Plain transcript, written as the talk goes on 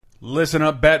Listen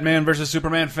up, Batman vs.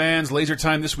 Superman fans. Laser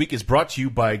Time this week is brought to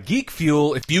you by Geek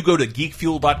Fuel. If you go to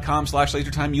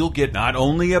geekfuel.com/lasertime, you'll get not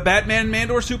only a Batman,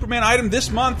 or Superman item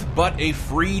this month, but a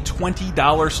free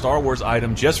 $20 Star Wars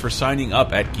item just for signing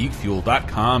up at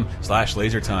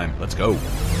geekfuel.com/lasertime. Let's go.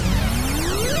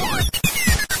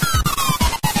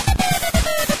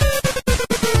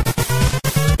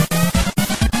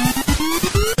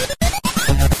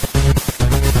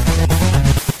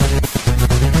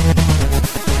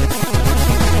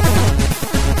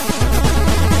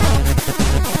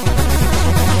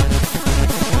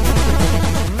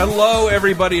 Hello,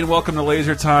 everybody, and welcome to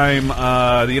Laser Time,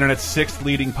 the internet's sixth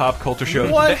leading pop culture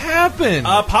show. What happened?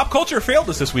 Pop culture failed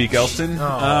us this week, Elston.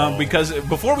 Because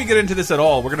before we get into this at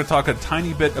all, we're going to talk a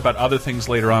tiny bit about other things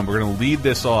later on. We're going to lead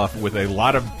this off with a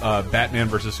lot of Batman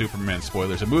vs. Superman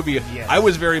spoilers. A movie I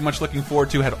was very much looking forward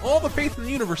to, had all the faith in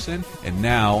the universe in, and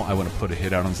now I want to put a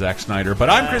hit out on Zack Snyder. But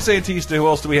I'm Chris Antista. Who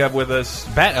else do we have with us?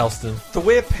 Bat Elston. The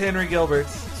Whip, Henry Gilbert.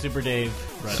 Super Dave.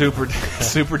 Super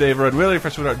Dave Rudd. Willie,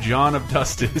 first without John of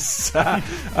Justice.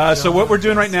 So what we're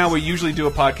doing right now, we usually do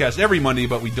a podcast every Monday,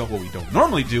 but what we don't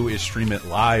normally do is stream it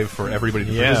live for everybody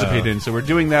to participate in. So we're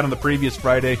doing that on the previous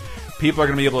Friday. People are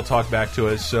going to be able to talk back to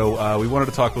us. So we wanted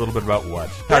to talk a little bit about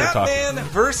what? Batman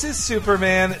vs.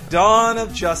 Superman, Dawn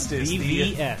of Justice.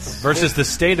 BVS. Versus the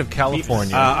state of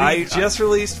California. I just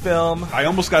released film. I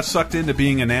almost got sucked into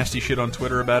being a nasty shit on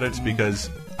Twitter about it because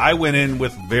I went in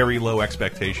with very low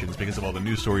expectations because of all the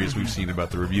news stories we've seen about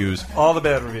the reviews. All the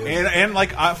bad reviews. And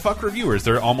like, fuck reviewers.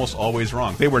 They're almost always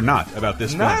wrong. They were not about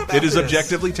this Not film. about It is this.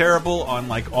 objectively terrible on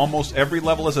like almost every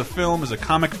level as a film, as a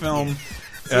comic film.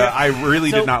 I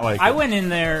really did not like it. I went in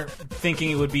there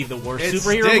thinking it would be the worst It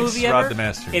superhero stinks, movie Rod ever. the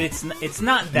Master. It's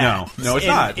not that. No, it's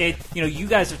not. You know, you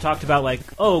guys have talked about like,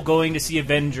 going to see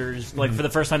Avengers like for the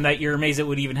first time that you're amazed it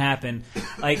would even happen.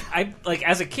 Like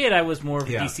as a kid, I was more of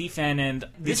a DC fan, and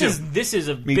this is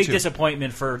a big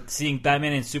disappointment for seeing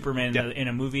Batman and Superman in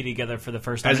a movie together for the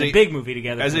first time, a big movie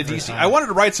together. As for a the first DC, time. I wanted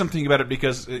to write something about it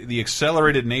because the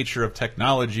accelerated nature of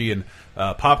technology and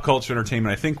pop culture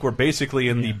entertainment. I think we're basically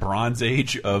in the Bronze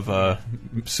Age of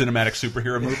cinematic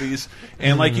superhero movies,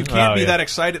 and like you can't be that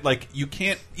excited. Like you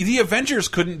can't. The Avengers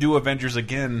couldn't do Avengers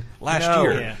again last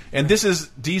year, and this is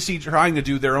DC trying to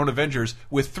do their own Avengers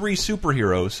with 3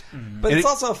 superheroes. But it's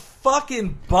also a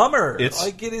fucking bummer. It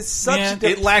is such a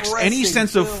it lacks any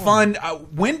sense of film. fun.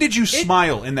 When did you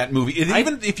smile in that movie?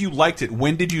 Even if you liked it,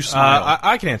 when did you smile?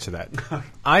 I can answer that.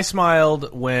 I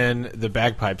smiled when the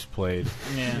bagpipes played.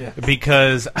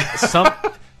 Because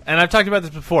and I've talked about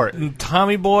this before.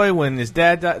 Tommy Boy, when his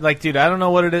dad died, like, dude, I don't know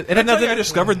what it is. It had nothing. I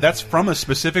discovered that's from a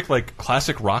specific like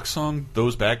classic rock song.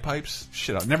 Those bagpipes.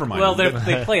 Shit, never mind. Well,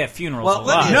 they play at funerals Well, a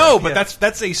lot. No, but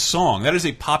that's a song. That is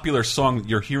a popular song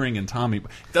you're hearing in Tommy.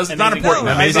 It's not important.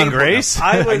 No, Amazing It's not Grace?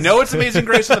 important. I know it's Amazing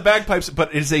Grace on the bagpipes,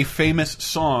 but it is a famous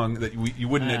song that you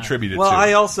wouldn't attribute it Well, to.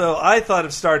 I thought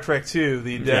of Star Trek 2,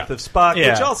 the death of Spock,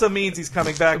 which also means he's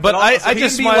coming back. But also, I he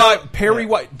just can be smiled- like- Perry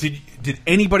White. Did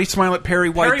anybody smile at Perry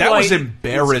White? Perry That was White-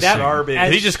 embarrassing. garbage.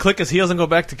 Did he just click his heels and go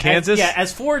back to Kansas?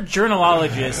 As for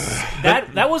journalologists,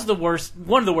 that was the worst.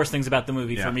 One of the worst things about the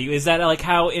movie for me is that like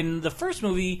how in the first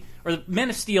movie or Men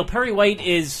of Steel, Perry White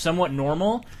is somewhat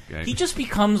normal. Okay. He just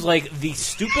becomes like the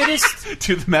stupidest.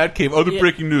 To the Mad Cave. Other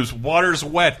breaking news. Water's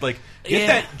wet. Like, get Yeah.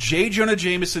 that J. Jonah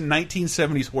Jameson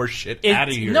 1970s horse shit out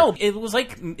of here. No, it was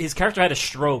like his character had a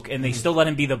stroke and they still let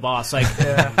him be the boss. Like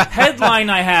headline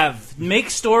I have,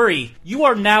 make story. You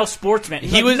are now sportsman.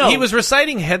 He was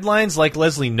reciting headlines like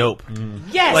Leslie Knope.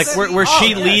 yes, Like where she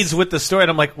yes. leads with the story, and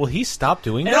I'm like, will he stop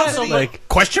doing And that? also, like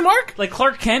question mark? Like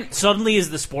Clark Kent suddenly is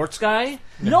the sports guy.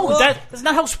 No, Well- that's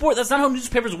not how that's not how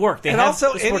newspapers work. They And have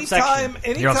also, the sports section.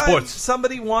 You're on sports.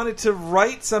 somebody wanted to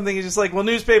write something, it's just like, well,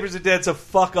 newspapers are dead, so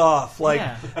fuck off. Like,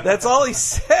 that's all he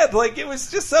said. Like, it was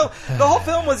just so... The whole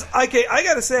film was... Okay, I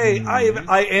gotta say,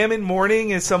 I am in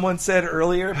mourning, as someone said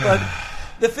earlier, but...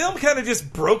 The film kind of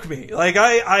just broke me. Like,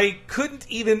 I couldn't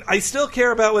even... I still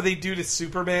care about what they do to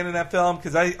Superman in that film,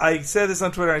 because I said this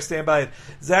on Twitter, I stand by it.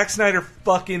 Zack Snyder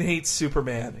fucking hates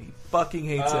Superman. He fucking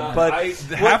hates him. But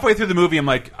halfway through the movie, I'm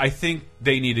like, I think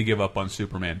they need to give up on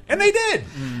Superman, and they did.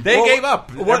 They gave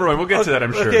up. Everyone, we'll get to that,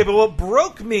 I'm sure. Okay, but what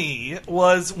broke me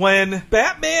was when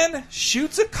Batman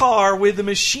shoots a car with a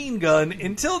machine gun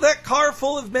until that car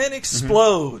full of men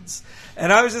explodes,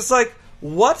 and I was just like,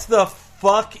 "What the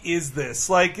fuck is this?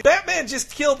 Like, Batman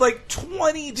just killed like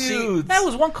 20 dudes. That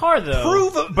was one car,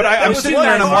 though. But I'm sitting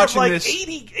there and I'm watching like this.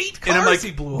 88 cars and I'm like,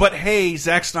 he blew up. but hey,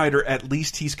 Zack Snyder, at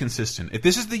least he's consistent. If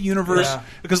this is the universe,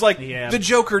 because like the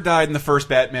Joker died in the first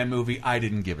Batman movie, I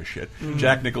didn't give a shit.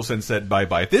 Jack Nicholson said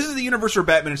bye-bye. If this is the universe where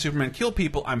Batman and Superman kill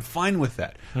people, I'm fine with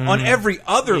that. On every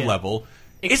other level,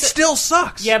 it still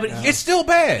sucks. Yeah, but it's still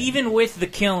bad. Even with the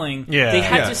killing, they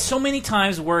had to so many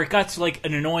times where it got to like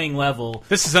an annoying level.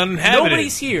 This is uninhabited.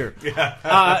 Nobody's here.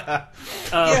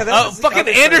 Fucking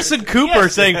Anderson Cooper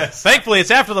saying, "Thankfully, it's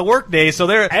after the workday, so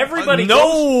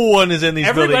no one is in these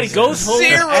everybody buildings." Goes home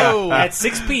Zero at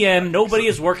 6 p.m. Nobody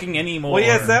is working anymore. Well,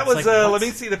 yes, that was. Like, let me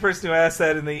see the person who asked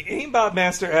that. And the Aimbot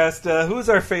Master asked, "Who is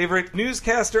our favorite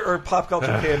newscaster or pop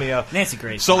culture cameo?" Nancy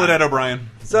Grace, Soledad O'Brien.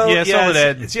 So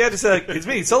Soledad. She had to say, "It's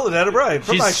me, Soledad O'Brien,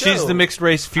 from my show." She's the mixed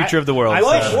race future of the world. I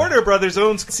like Warner Brothers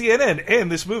owns CNN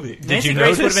and this movie. Nancy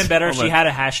Grace would have been better if she had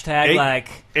a hashtag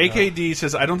AKD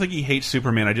says, I don't think he hates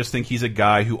Superman. I just think he's a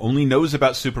guy who only knows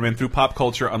about Superman through pop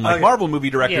culture, unlike Marvel movie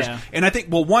directors. Yeah. And I think,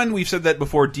 well, one, we've said that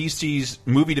before, DC's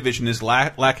movie division is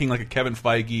lacking like a Kevin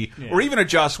Feige or even a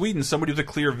Joss Whedon, somebody with a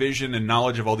clear vision and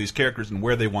knowledge of all these characters and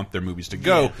where they want their movies to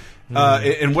go.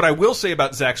 And what I will say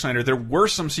about Zack Snyder, there were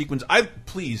some sequences.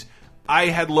 I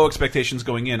had low expectations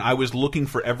going in. I was looking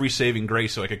for every saving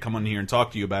grace so I could come on here and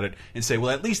talk to you about it and say, well,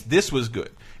 at least this was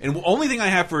good. And the only thing I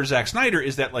have for Zack Snyder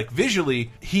is that, like,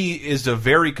 visually, he is a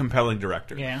very compelling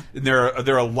director. Yeah. And there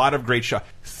are a lot of great shots.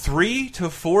 3 to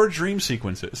 4 dream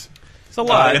sequences. It's a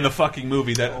lot in the fucking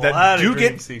movie that do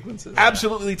get sequences.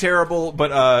 absolutely terrible.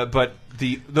 But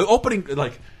the opening,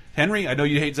 like, Henry, I know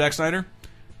you hate Zack Snyder.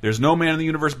 There's no man in the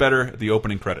universe better at the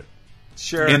opening credit.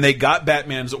 Sure. And they got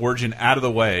Batman's origin out of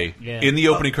the way in the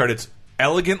opening credits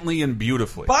elegantly and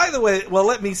beautifully. By the way, well,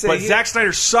 let me say, but Zack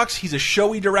Snyder sucks. He's a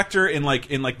showy director, and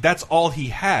like that's all he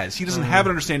has. He doesn't have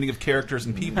an understanding of characters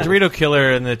and people. Dorito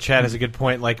Killer in the chat has a good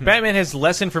point. Like, Batman has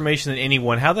less information than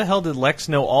anyone. How the hell did Lex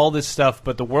know all this stuff,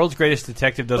 but the world's greatest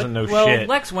detective doesn't know shit? Well,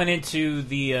 Lex went into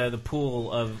the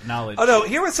pool of knowledge. Oh no,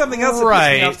 here was something else.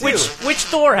 That pissed me off, too. Which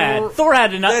Thor had. Thor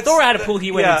had a pool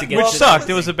he went in to get. Which sucked.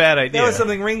 It was a bad idea. That was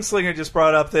something Ringslinger just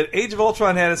brought up. That Age of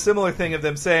Ultron had a similar thing of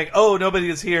them saying, "Oh, nobody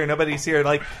is here. Nobody's here."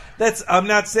 Like. I'm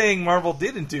not saying Marvel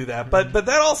didn't do that, but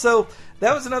that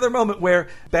was another moment where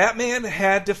Batman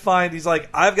had to find. He's like,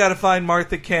 I've got to find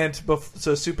Martha Kent,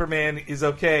 so Superman is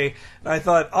okay. And I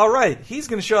thought, all right, he's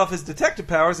going to show off his detective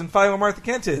powers and find where Martha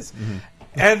Kent is.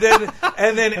 And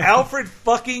then Alfred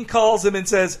fucking calls him and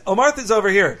says, "Oh, Martha's over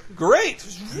here." Great.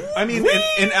 I mean,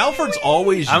 and Alfred's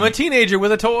always. I'm a teenager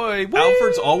with a toy.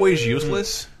 Alfred's always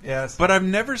useless. Yes, but I've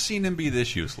never seen him be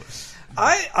this useless.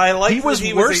 I like he was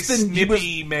worse than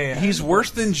man. He's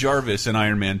worse than Jarvis in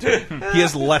Iron Man 2. He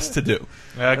has less to do.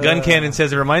 Gun Cannon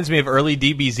says it reminds me of early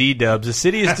DBZ dubs. The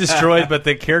city is destroyed, but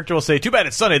the character will say, "Too bad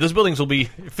it's Sunday. Those buildings will be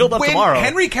filled up tomorrow." When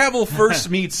Henry Cavill first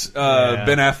meets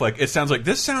Ben Affleck, it sounds like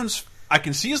this sounds. I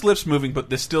can see his lips moving, but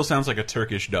this still sounds like a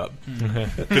Turkish dub.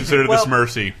 Consider this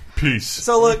mercy. Peace.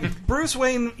 So look,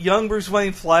 young Bruce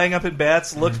Wayne flying up in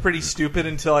bats looked pretty stupid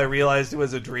until I realized it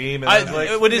was a dream.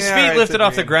 And when his feet lifted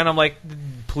off the ground, I'm like,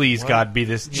 please, God, be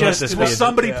this. Will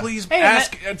somebody please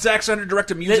ask Zack Snyder to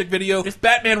direct a music video?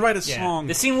 Batman write a song.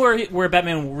 The scene where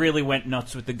Batman really went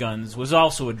nuts with the guns was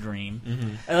also a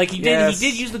dream. Like he did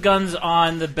use the guns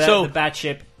on the bat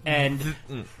ship and.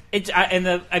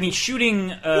 Shooting.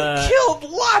 He killed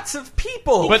lots of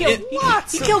people.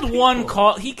 He killed one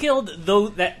call. He killed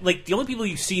the only people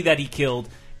you see that he killed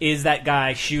is that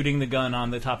guy shooting the gun on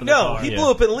the top of the car. No, he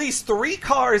blew up at least 3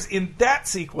 cars in that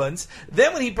sequence.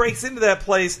 Then when he breaks into that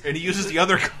place, and he uses the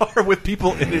other car with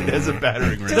people in it as a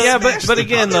battering ram. Yeah, but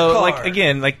again though,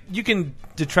 like you can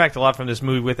detract a lot from this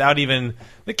movie without even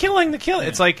the killing.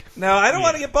 It's like, no, I don't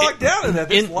want to get bogged down in that.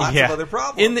 There's lots of other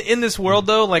problems in this world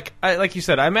though. Like you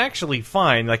said, I'm actually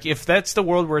fine. Like if that's the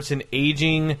world where it's an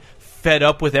aging, fed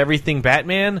up with everything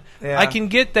Batman, I can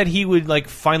get that he would like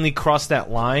finally cross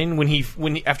that line when he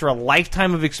after a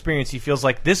lifetime of experience he feels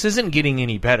like this isn't getting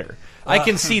any better. I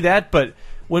can see that, but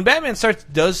when Batman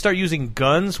does start using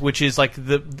guns, which is like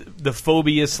the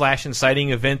phobia / inciting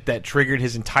event that triggered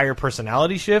his entire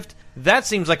personality shift, that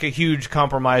seems like a huge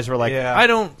compromise where like I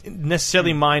don't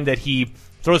necessarily mind that he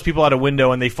throws people out a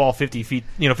window and they fall 50 feet,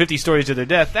 50 stories to their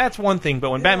death. That's one thing.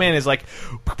 But when Batman is like,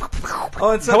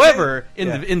 however,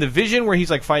 in the Vision where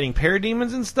he's like fighting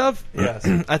parademons and stuff,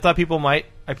 I thought people might.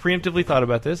 I preemptively thought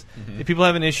about this. If people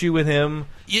have an issue with him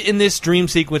in this dream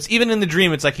sequence, even in the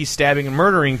dream, it's like he's stabbing and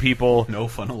murdering people. No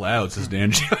fun allowed, says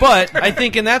Dan. But I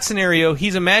think in that scenario,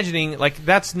 he's imagining like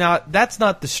that's not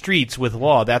the streets with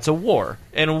law. That's a war,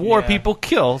 and a war people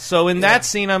kill. So in that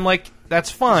scene, I'm like, that's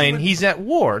fine. He's at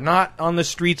war, not on the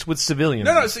streets with civilians.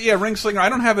 No, so yeah, Ringslinger. I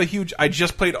don't have a huge. I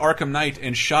just played Arkham Knight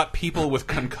and shot people with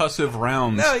concussive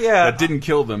rounds that didn't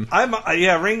kill them.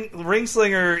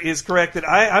 Ringslinger is correct. That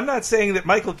I'm not saying that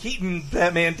Michael Keaton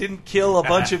Batman didn't kill a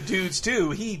bunch of dudes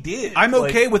too. He did. I'm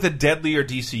okay with a deadlier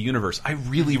DC universe. I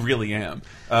really, really am.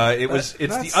 It's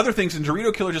the other things, and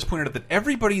Dorito Killer just pointed out that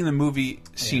everybody in the movie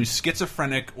seems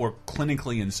schizophrenic or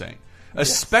clinically insane.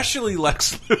 Especially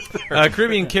Lex Luthor.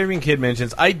 Caribbean Kid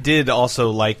mentions, I did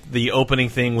also like the opening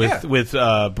thing with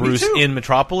Bruce in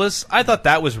Metropolis. I thought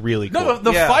that was really cool. No,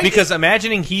 the fight, because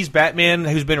imagining he's Batman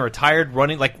who's been retired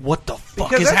running, like, what the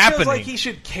fuck is happening? Like he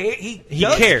should care. He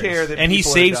cares. Care that and he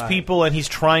saves people, and he's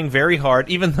trying very hard,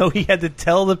 even though he had to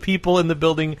tell the people in the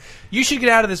building, you should get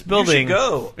out of this building. You should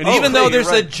go. And even though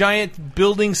there's a giant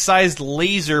building-sized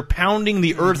laser pounding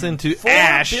the earth into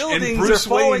ash. Buildings and Bruce are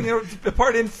falling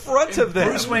apart in front of them.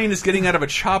 Bruce Wayne is getting out of a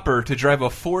chopper to drive a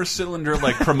 4-cylinder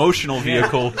promotional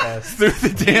vehicle through the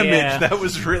damage.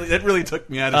 That really took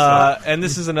me out of sight. And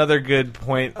this is another good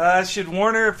point. Should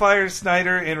Warner fire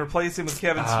Snyder and replace him with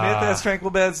Kevin Smith as Tranquil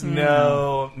Beds?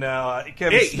 No.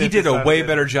 Kevin Smith he did a way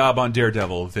better job on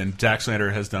Daredevil than Zack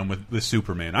Snyder has done with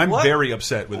Superman. I'm very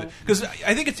upset with it because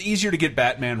I think it's easier to get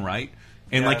Batman right.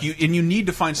 And you need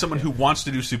to find someone who wants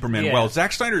to do Superman well.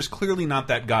 Zack Snyder is clearly not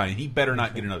that guy, and he better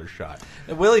not get another shot.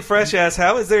 Willie Fresh asks,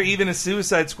 how is there even a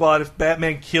Suicide Squad if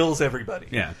Batman kills everybody?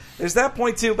 Yeah. There's that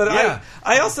point, too. But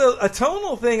I also, a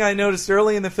tonal thing I noticed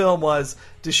early in the film was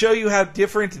to show you how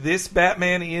different this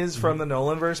Batman is from the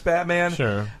Nolanverse Batman.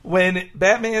 Sure. When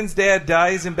Batman's dad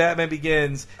dies in Batman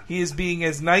Begins, he is being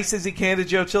as nice as he can to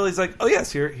Joe Chill. He's like, oh,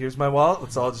 yes, here's my wallet.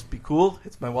 Let's all just be cool.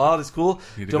 It's my wallet. It's cool.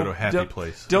 You need to go to a happy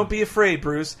place. Don't be afraid,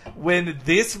 Bruce. When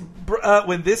this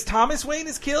Thomas Wayne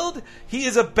is killed, he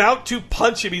is about to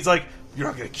punch him. He's like, you're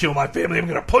not going to kill my family. I'm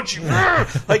going to punch you.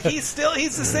 Like, he's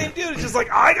the same dude. It's just like,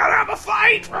 I got to have a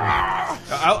fight.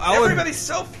 Everybody's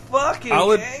so fucking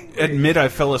angry. Admit I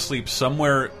fell asleep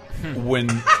somewhere when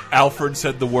Alfred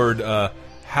said the word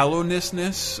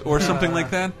hallowness or something like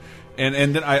that.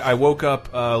 And then I woke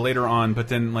up later on, but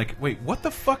then, wait, what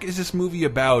the fuck is this movie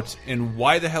about? And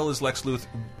why the hell is Lex Luthor...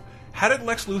 How did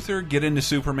Lex Luthor get into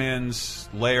Superman's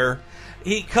lair?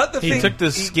 He cut the. He took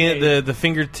the skin, the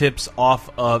fingertips off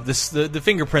of the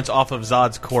fingerprints off of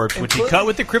Zod's corpse, which he cut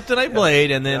with the kryptonite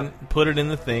blade, and then put it in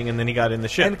the thing, and then he got in the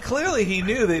ship. And clearly, he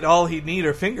knew that all he'd need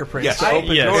are fingerprints to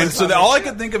open doors. And so all I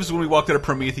could think of is when we walked out of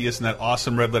Prometheus and that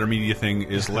awesome Red Letter Media thing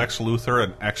is Lex Luthor,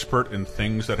 an expert in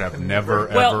things that have never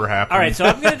ever happened. All right, so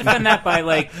I'm going to defend that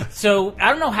by so I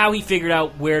don't know how he figured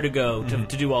out where to go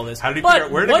to do all this. How did he figure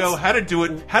out where to go? How to do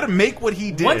it? How to make what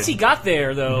he did? Once he got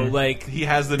there, though, he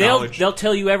has the knowledge. They'll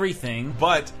tell you everything.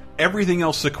 But everything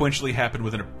else sequentially happened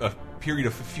within a period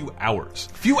of a few hours.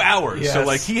 Yes. So,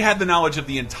 he had the knowledge of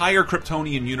the entire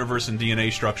Kryptonian universe and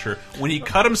DNA structure when he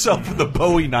cut himself with a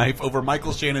Bowie knife over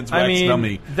Michael Shannon's wax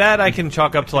dummy. That I can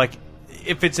chalk up to,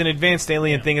 if it's an advanced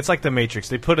alien thing, it's like the Matrix.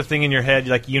 They put a thing in your head,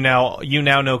 you now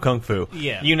know Kung Fu.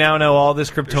 Yeah. You now know all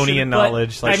this Kryptonian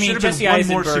knowledge. Jesse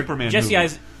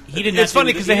Eisenberg. He didn't. It's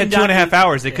funny because they had 2.5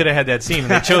 hours. They could have had that scene.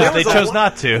 They chose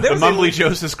not to. The Mumbly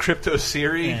Joseph's Crypto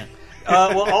Siri. Yeah.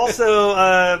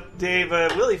 Also, Dave,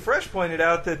 Willie Fresh pointed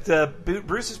out that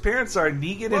Bruce's parents are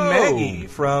Negan and Maggie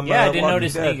from I didn't Walking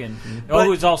notice Dead. Negan.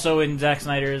 Who's also in Zack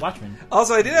Snyder's Watchmen.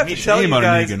 Also, I did have to tell you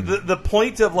guys the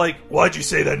point of why'd you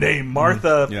say that name,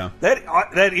 Martha?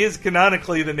 That is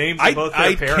canonically the names of both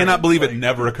their parents. I cannot believe it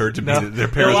never occurred to me that their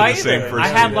parents are the same person. I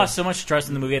have lost so much trust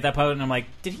in the movie at that point, and I'm like,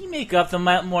 did he make up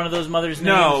one of those mothers' names?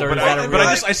 No, or but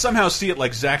I somehow see it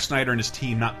like Zack Snyder and his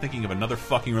team not thinking of another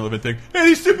fucking relevant thing. Hey,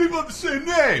 these two people have the same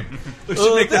name.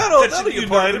 That'll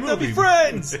unite them. They'll be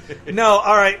friends. No,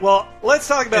 all right. Well, let's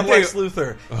talk about Lex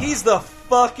Luthor. He's the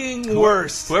fucking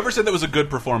worst. Whoever said that was a good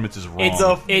performance is wrong.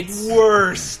 It's the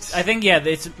worst. I think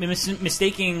it's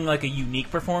mistaking a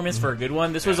unique performance for a good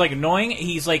one. This was annoying.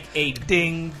 He's a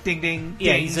ding ding ding.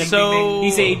 Yeah, ding, he's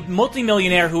he's a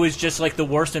multimillionaire who is just the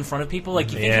worst in front of people. You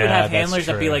think he would have handlers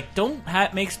that'd be don't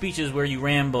make speeches where you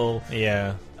ramble.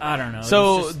 Yeah. I don't know.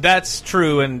 So that's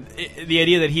true, and the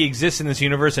idea that he exists in this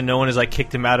universe and no one has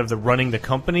kicked him out of running the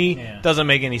company doesn't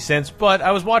make any sense. But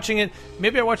I was watching it.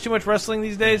 Maybe I watch too much wrestling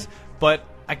these days, but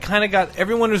I kind of got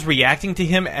everyone was reacting to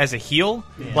him as a heel,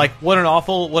 what an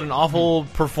awful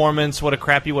performance, what a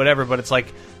crappy whatever. But it's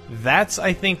that's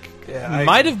I think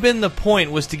might have been the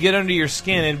point, was to get under your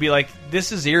skin and be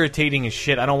this is irritating as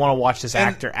shit. I don't want to watch this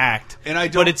actor act. And I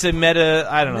don't. But it's a meta.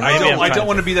 I don't know. I don't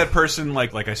want to be that person.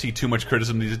 I see too much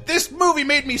criticism. This movie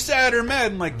made me sad or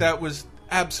mad. And that was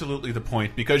absolutely the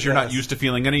point. Because you're not used to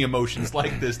feeling any emotions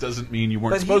like this doesn't mean you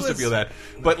weren't supposed to feel that.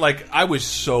 But, like, I was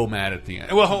so mad at the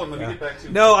end. Well, hold on, let me get back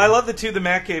to... No, I love the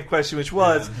Matt Cave question, which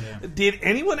was, did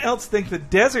anyone else think the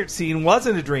desert scene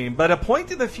wasn't a dream, but a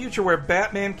point in the future where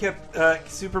Batman kept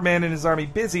Superman and his army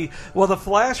busy while the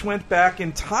Flash went back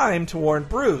in time to warn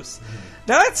Bruce?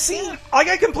 Now that scene, like,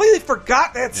 I completely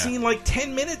forgot that scene like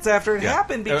 10 minutes after it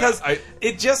happened because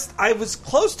I was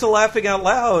close to laughing out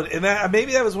loud, and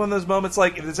maybe that was one of those moments,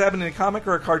 like, if this happened in a comic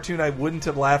or a cartoon, I wouldn't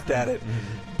have laughed at it.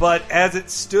 But as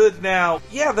it stood now,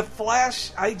 the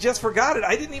Flash, I just forgot it.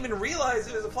 I didn't even realize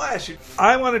it was a Flash.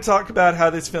 I want to talk about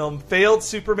how this film failed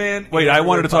Superman. Wait, I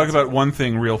wanted to talk about one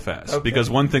thing real fast, because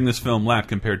one thing this film lacked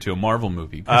compared to a Marvel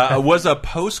movie was a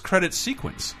post-credit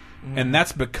sequence, and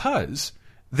that's because...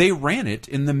 they ran it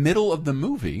in the middle of the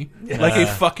movie like a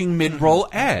fucking mid-roll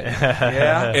ad.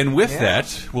 And with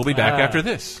that, we'll be back after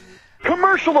this.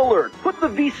 Commercial alert! Put the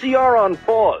VCR on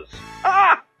pause.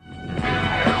 Ah!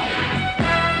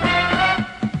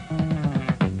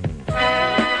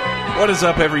 What is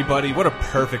up, everybody? What a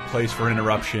perfect place for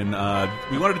interruption.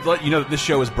 We wanted to let you know that this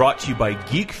show is brought to you by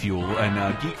Geek Fuel,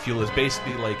 and Geek Fuel is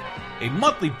basically like a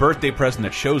monthly birthday present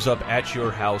that shows up at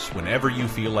your house whenever you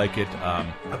feel like it.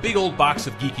 A big old box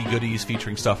of geeky goodies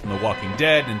featuring stuff from The Walking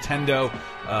Dead, Nintendo,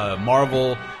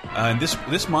 Marvel, and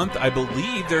this month I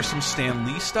believe there's some Stan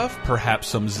Lee stuff, perhaps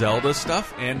some Zelda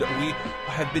stuff, and we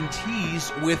have been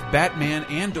teased with Batman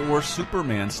and or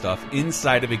Superman stuff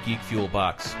inside of a Geek Fuel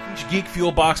box. Each Geek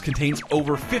Fuel box contains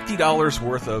over $50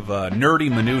 worth of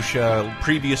nerdy minutia.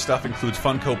 Previous stuff includes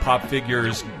Funko Pop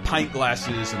figures, pint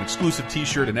glasses, an exclusive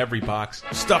t-shirt in every box,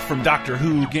 stuff from Doctor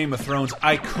Who, Game of Thrones.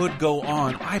 I could go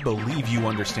on. I believe you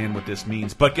understand what this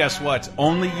means, but guess what?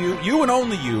 Only you and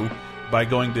only you, by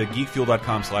going to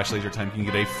geekfuel.com/lasertime, you can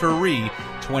get a free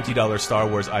 $20 Star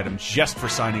Wars item just for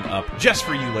signing up, just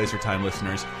for you LaserTime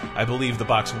listeners. I believe the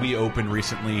box we opened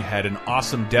recently had an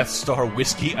awesome Death Star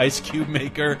whiskey ice cube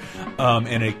maker,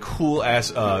 and a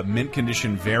cool-ass mint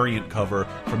condition variant cover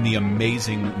from the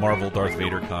amazing Marvel Darth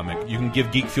Vader comic. You can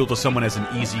give Geek Fuel to someone as an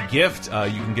easy gift.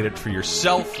 You can get it for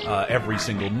yourself every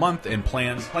single month, and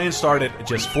plans start at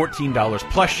just $14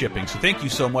 plus shipping. So thank you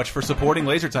so much for supporting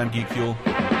LaserTime, Geek Fuel.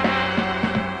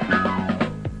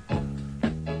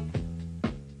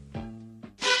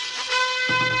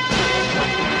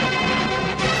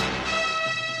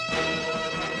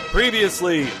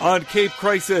 Previously on Cape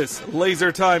Crisis,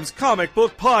 Laser Time's comic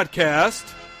book podcast.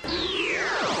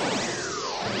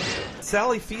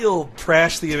 Sally Field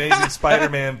trashed the Amazing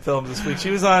Spider-Man film this week. She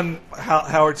was on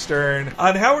Howard Stern.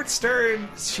 On Howard Stern,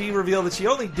 she revealed that she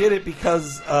only did it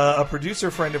because a producer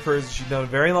friend of hers she'd known a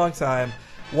very long time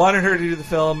wanted her to do the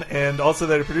film, and also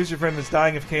that a producer friend was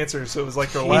dying of cancer, so it was like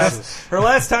her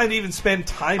last time to even spend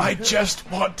time with her.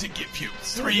 Just want to give you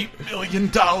 $3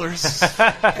 million.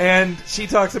 And she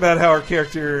talks about how her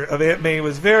character of Aunt May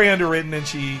was very underwritten, and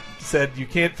she said, you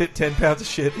can't fit 10 pounds of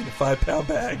shit in a 5-pound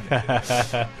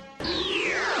bag.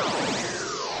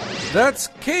 That's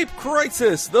Cape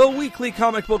Crisis, the weekly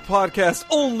comic book podcast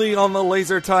only on the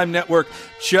Laser Time Network.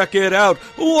 Check it out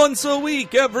once a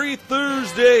week, every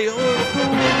Thursday.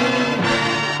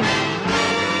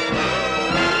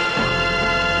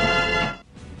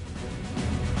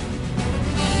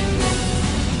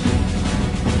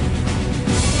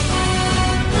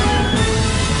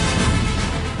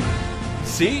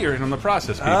 See, you're in on the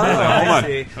process, people.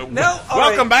 Hold on. No,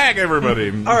 welcome back, everybody.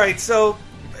 All right, so...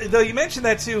 though you mentioned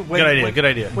that too. Good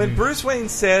idea. When Bruce Wayne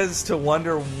says to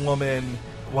Wonder Woman,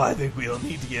 "Well, I think we'll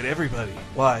need to get everybody."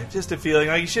 Why? Just a feeling.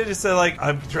 Like, you should have just said, like,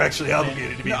 "I'm contractually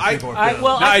obligated to be." I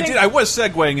was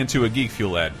segueing into a Geek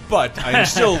Fuel ad, but I am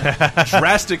still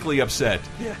drastically upset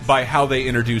by how they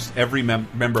introduced every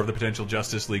member of the potential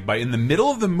Justice League by in the middle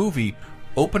of the movie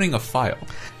opening a file.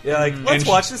 Yeah, like, let's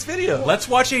watch this video. Let's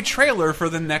watch a trailer for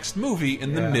the next movie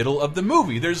in the middle of the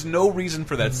movie. There's no reason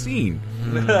for that scene.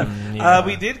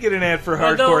 We did get an ad for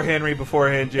Hardcore Henry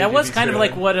beforehand. That was kind of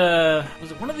like what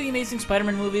was it one of the Amazing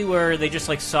Spider-Man movie where they just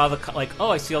like saw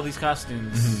I see all these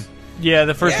costumes. Yeah,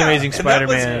 the first Amazing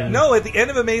Spider-Man. At the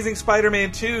end of Amazing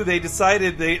Spider-Man 2, they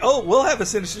decided we'll have a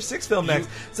Sinister Six film next.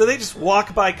 So they just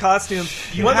walk by costumes.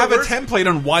 You have a template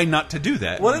on why not to do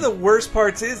that. One of the worst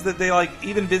parts is that they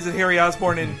even visit Harry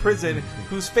Osborn in prison,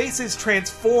 whose face is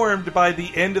transformed by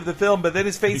the end of the film, but then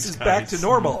his face is back to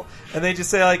normal. And they just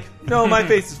say, no, my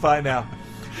face is fine now.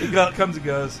 It comes and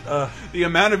goes. The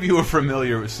amount of you are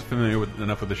familiar with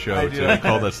enough with the show to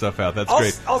call that stuff out. That's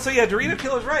great. Also, Dorita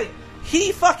Killer's right.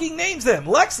 He fucking names them.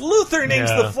 Lex Luthor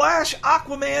names the Flash,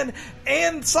 Aquaman,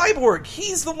 and Cyborg.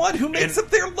 He's the one who makes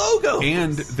up their logo.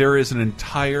 And there is an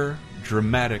entire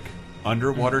dramatic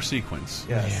underwater sequence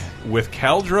with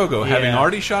Khal Drogo having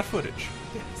already shot footage.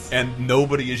 And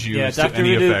nobody is used to Dr.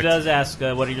 any Voodoo effect. does ask,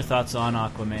 what are your thoughts on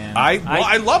Aquaman?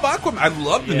 I love Aquaman. I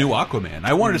love the new Aquaman.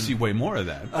 I wanted to see way more of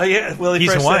that. Yeah, Willie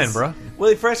He's Fresh Hawaiian, says, bro.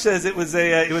 Willie Fresh says it was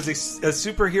a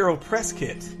superhero press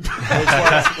kit.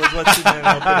 was what Superman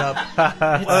opened up.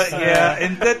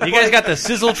 And that, You guys got the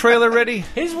sizzle trailer ready?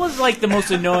 His was like the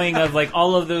most annoying of like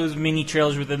all of those mini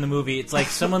trailers within the movie. It's like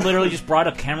someone literally just brought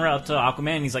a camera up to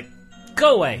Aquaman and he's like,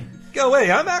 "Go away." Go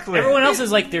away, I'm Aquaman. Everyone else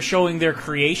is like they're showing their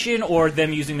creation or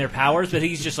them using their powers, but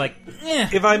he's just like,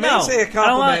 if I may say a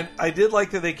compliment, I did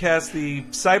like that they cast the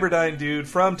Cyberdyne dude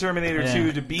from Terminator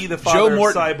 2 to be the father of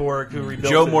Cyborg who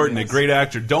rebuilt Joe Morton, a great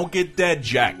actor. Don't get dead,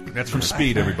 Jack. That's from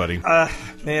Speed, everybody.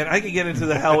 Man, I could get into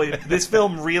the hell. This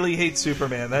film really hates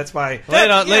Superman. That's my... Lay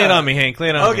it on me, Hank. Lay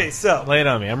it on me. Okay, so... Lay it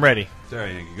on me. I'm ready.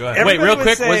 Sorry, Yankee. Go ahead. Wait, real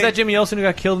quick. Was that Jimmy Olsen who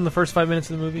got killed in the first 5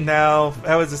 minutes of the movie? No,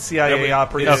 that was a CIA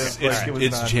operative.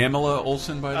 It's Jamila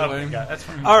Olsen, by the way. God, that's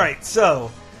from... All right,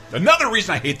 so... Another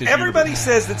reason I hate this Everybody universe.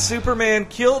 says that Superman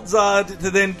killed Zod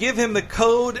to then give him the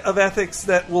code of ethics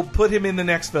that will put him in the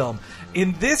next film.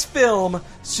 In this film,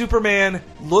 Superman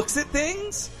looks at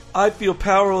things. I feel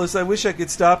powerless. I wish I could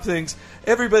stop things.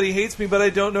 Everybody hates me, but I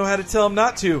don't know how to tell him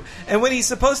not to. And when he's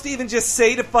supposed to even just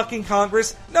say to fucking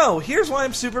Congress, no, here's why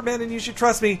I'm Superman and you should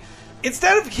trust me.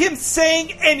 Instead of him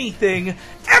saying anything,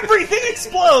 everything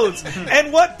explodes.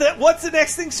 And what's the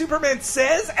next thing Superman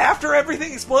says after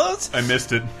everything explodes? I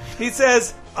missed it. He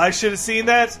says, I should have seen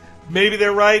that. Maybe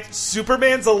they're right.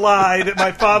 Superman's a lie that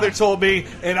my father told me,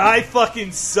 and I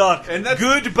fucking suck. And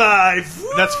goodbye.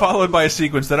 That's followed by a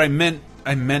sequence that I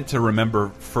meant to remember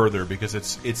further because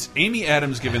it's Amy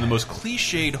Adams giving the most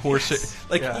cliched horse.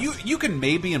 You can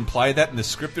maybe imply that in the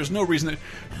script. There's no reason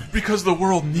because the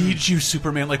world needs you,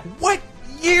 Superman. Like, what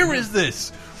year is this?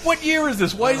 What year is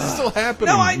this? Why is this still happening?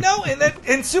 No, I know.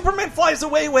 And Superman flies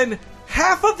away when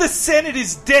half of the Senate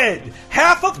is dead.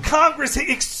 Half of Congress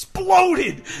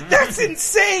exploded. That's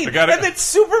insane. And then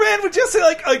Superman would just say,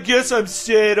 like, I guess I'm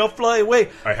sad. I'll fly away.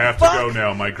 I have to go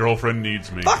now. My girlfriend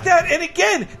needs me. Fuck that. And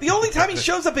again, the only time he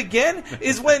shows up again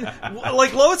is when,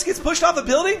 like, Lois gets pushed off the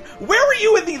building. Where were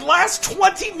you in the last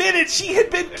 20 minutes she had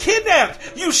been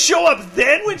kidnapped? You show up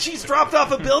then when she's dropped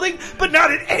off a building, but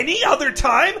not at any other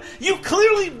time? You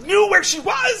clearly knew where she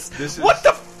was. What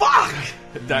the fuck?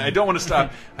 I don't want to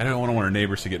stop. I don't want our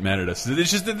neighbors to get mad at us.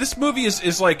 It's just that this movie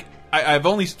is like I've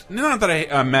only not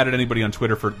that I'm mad at anybody on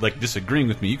Twitter for like disagreeing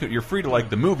with me. You're free to like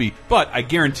the movie, but I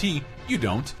guarantee you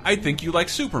don't. I think you like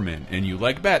Superman and you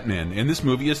like Batman, and this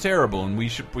movie is terrible. And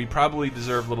we probably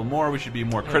deserve a little more. We should be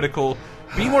more critical.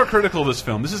 Be more critical of this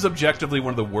film. This is objectively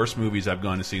one of the worst movies I've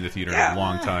gone to see in the theater in a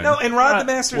long time. No, and Rod the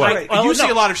Master's right. You see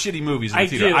a lot of shitty movies in the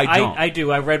theater. I don't. I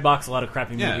do. I redbox a lot of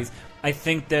crappy movies. I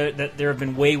think that there have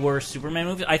been way worse Superman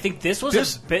movies. I think this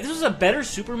was a better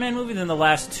Superman movie than the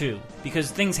last two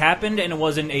because things happened and it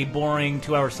wasn't a boring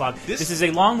 2-hour slog. This is a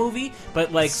long movie,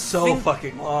 but like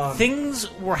fucking long.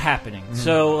 Things were happening,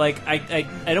 so like I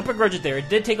don't begrudge it there. It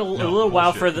did take a little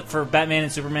while for Batman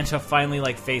and Superman to finally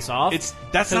like face off.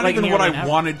 That's not even what I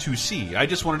wanted to see. I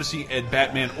just wanted to see a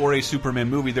Batman or a Superman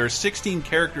movie. There are 16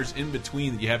 characters in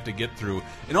between that you have to get through,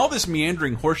 and all this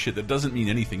meandering horseshit that doesn't mean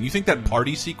anything. You think that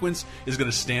party sequence is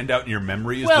going to stand out in your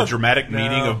memory as the dramatic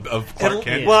meeting of Clark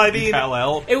Kent and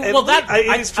Kal-El?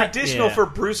 It is traditional for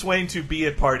Bruce Wayne to be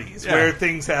at parties where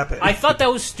things happen. I thought that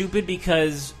was stupid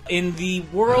because in the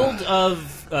world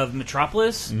of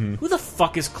Metropolis, who the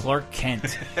fuck is Clark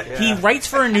Kent? He writes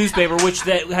for a newspaper which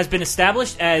that has been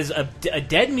established as a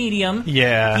dead medium.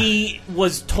 Yeah. He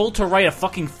was told to write a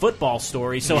fucking football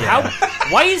story. So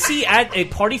why is he at a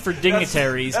party for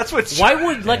dignitaries? Why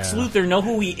would Lex Luthor know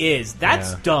who he is?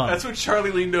 That's dumb. That's what Charlie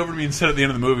leaned over to me and said at the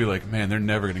end of the movie, like, man, they're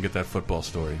never going to get that football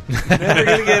story. Never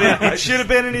going to get it. It should have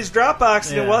been in his Dropbox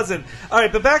and it wasn't. All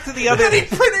right, but back to the other... And he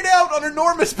printed out on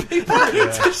enormous paper.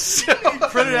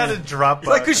 Printed out a Dropbox.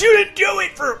 Like, because you didn't do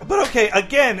it for... But okay,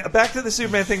 again, back to the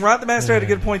Superman thing. Rod the Master had a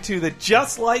good point, too, that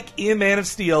just like in Man of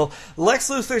Steel,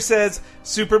 Lex Luthor says,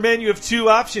 Superman, you have two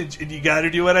options, and you got to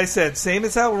do what I said. Same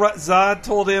as how Zod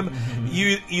told him,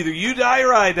 either you die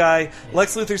or I die.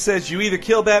 Lex Luthor says, you either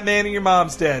kill Batman or your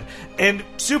mom's dead. And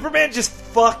Superman just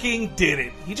fucking did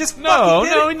it. He just fucking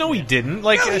did it. No, he didn't.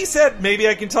 Like, he said, maybe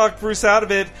I can talk Bruce out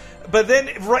of it. But then,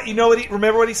 you know what?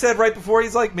 Remember what he said right before?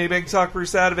 He's like, maybe I can talk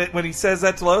Bruce out of it. When he says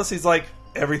that to Lois, he's like,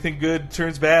 everything good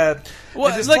turns bad. Well,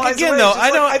 like again, though,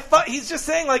 I don't. He's just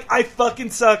saying like I fucking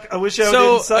suck. I wish I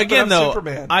didn't suck. Again, but I'm though,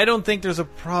 Superman. I don't think there's a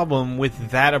problem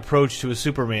with that approach to a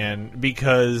Superman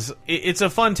because it's a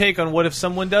fun take on what if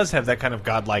someone does have that kind of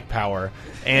godlike power.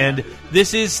 And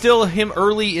this is still him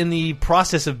early in the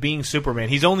process of being Superman.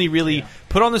 He's only really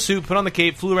put on the suit, put on the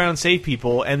cape, flew around and saved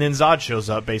people, and then Zod shows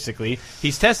up. Basically,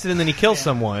 he's tested and then he kills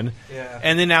someone,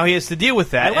 and then now he has to deal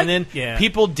with that. And then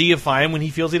people deify him when he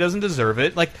feels he doesn't deserve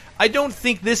it. Like, I don't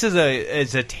think this is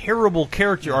a terrible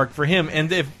character arc for him.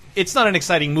 And if it's not an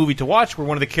exciting movie to watch where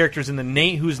one of the characters in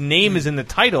the whose name is in the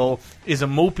title is a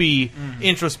mopey,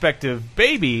 introspective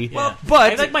baby. Well,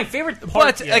 but like my favorite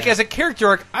part, like as a character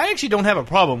arc, I actually don't have a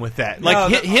problem with that.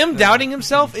 Like him doubting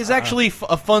himself is actually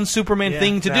a fun Superman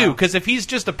thing to do. Because if he's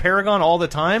just a paragon all the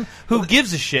time, who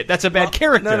gives a shit? That's a bad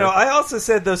character. No. I also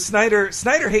said though Snyder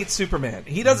hates Superman.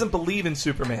 He doesn't believe in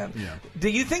Superman. Yeah. Do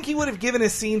you think he would have given a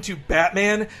scene to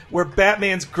Batman where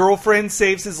Batman's girlfriend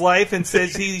saves his life and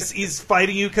says he's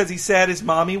fighting you because he's sad his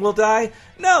mommy will die?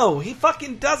 No, he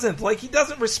fucking doesn't. Like, he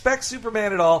doesn't respect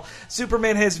Superman at all.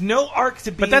 Superman has no arc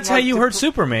to be. But that's how you hurt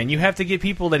Superman. You have to get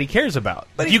people that he cares about.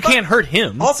 But you can't hurt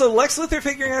him. Also, Lex Luthor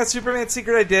figuring out Superman's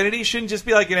secret identity shouldn't just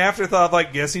be like an afterthought.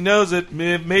 Like, guess he knows it.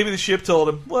 Maybe the ship told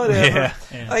him. Whatever.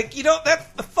 Yeah. Like,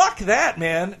 fuck that,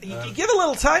 man. You give a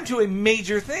little time to a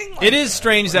major thing. It is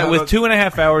strange that with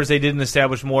 2.5 hours they didn't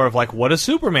establish more of like what does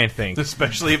Superman think,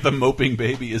 especially if the moping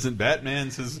baby isn't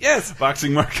Batman's. His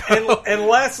boxing mark. And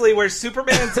lastly, where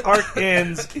Superman's arc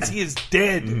ends is he is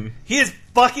dead. Mm-hmm. He is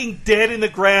fucking dead in the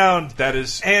ground. That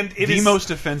is the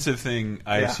most offensive thing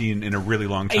I've seen in a really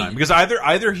long time. Because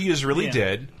either he is really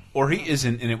dead or he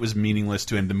isn't, and it was meaningless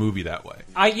to end the movie that way.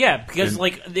 Because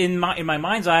like in my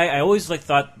mind's eye, I always like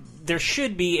thought there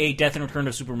should be a Death and Return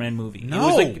of Superman movie. No. It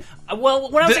was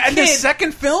like, when I was a kid... And the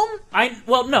second film?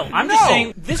 I'm just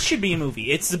saying, this should be a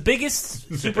movie. It's the biggest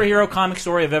superhero comic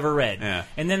story I've ever read. Yeah.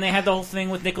 And then they had the whole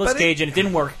thing with Nicolas Cage, and it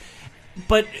didn't work.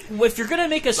 But if you're going to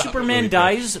make a Superman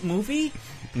Dies movie...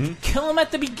 Kill him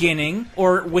at the beginning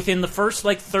or within the first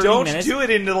 30 minutes. Don't do it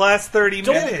in the last 30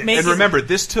 minutes. And remember,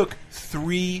 this took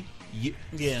 3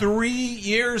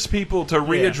 years, people, to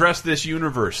readdress this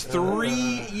universe. 3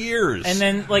 years. And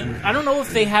then, I don't know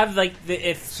if they have,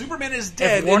 if Superman is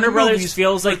dead. If Warner Brothers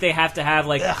feels like they have to have,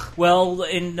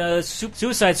 in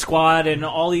Suicide Squad and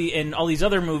all these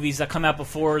other movies that come out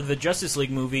before the Justice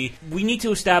League movie, we need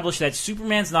to establish that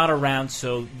Superman's not around,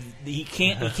 so he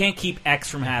can't keep X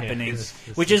from happening.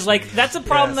 Which is that's a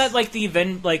problem that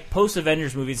the post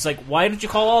Avengers movies. It's why don't you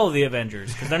call all of the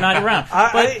Avengers? Because they're not around.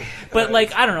 I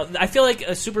don't know. I feel like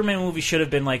a Superman movie should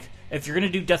have been if you're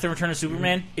going to do Death and Return of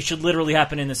Superman, it should literally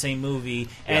happen in the same movie.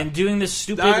 Yeah. And doing this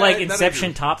stupid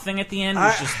Inception top thing at the end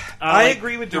was just. I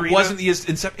agree with Dorito. It wasn't the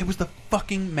Inception. It was the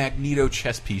fucking Magneto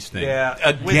chess piece thing. Yeah,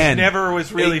 again, which never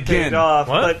was really paid off.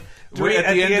 What? But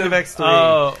at the end of X3.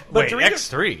 Oh, wait,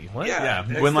 X3? What?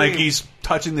 Yeah. When he's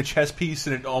touching the chess piece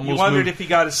and it almost you wondered if he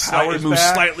got his powers moves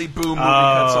back. Slightly, boom, movie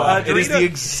cuts off. It is the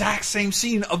exact same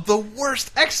scene of the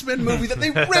worst X-Men movie that they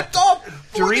ripped off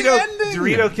for the ending.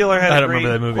 Dorito Killer had a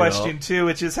great question too,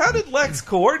 which is how did Lex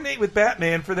coordinate with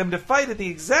Batman for them to fight at the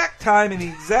exact time and the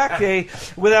exact day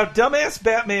without dumbass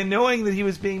Batman knowing that he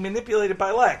was being manipulated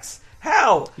by Lex?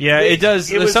 How? Yeah, it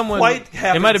does. It was quite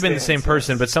it might have been the same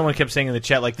person, but someone kept saying in the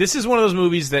chat, this is one of those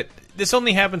movies that this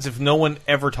only happens if no one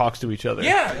ever talks to each other.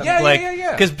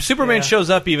 Yeah. Because Superman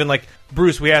shows up even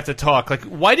Bruce, we have to talk.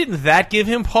 Why didn't that give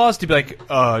him pause to be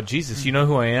Jesus, you know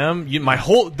who I am?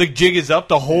 The jig is up.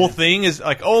 The whole thing is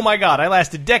oh my God, I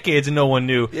lasted decades and no one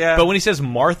knew. Yeah. But when he says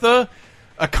Martha,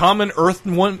 a common Earth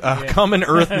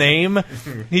name,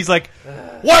 he's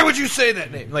why would you say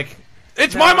that name?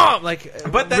 It's my mom.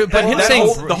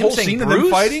 The whole scene of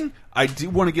them fighting, I do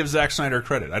want to give Zack Snyder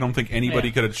credit. I don't think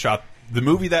anybody could have shot the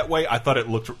movie that way. I thought it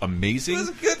looked amazing. It was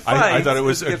a good fight. I thought it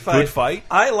was a good fight.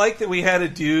 I like that we had a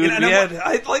dude.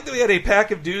 I like that we had a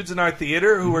pack of dudes in our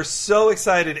theater who were so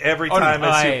excited every time a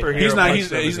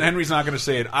superhero. Henry's not going to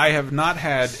say it. I have not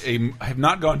gone to a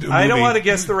movie. I don't want to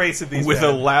guess the race of these with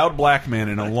a loud black man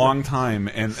in a long time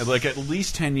and at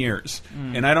least 10 years.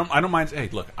 And I don't mind. Hey,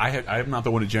 look, I am not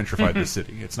the one who gentrified this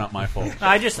city. It's not my fault.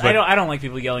 I don't like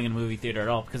people yelling in a movie theater at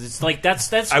all because it's it's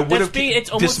almost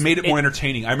just made it more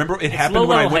entertaining. I remember it happened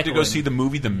when I went to go see the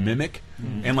movie The Mimic,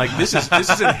 and this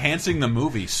is enhancing the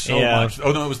movie so much.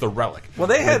 Oh no, it was The Relic. Well,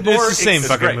 they had more. It's the same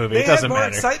fucking movie. It doesn't matter.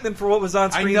 matter. Excitement for what was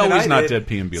on screen. I know he's not dead.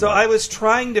 P&B. So I was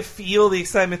trying to feel the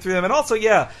excitement through them, and also,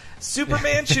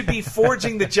 Superman should be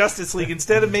forging the Justice League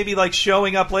instead of maybe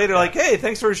showing up later, hey,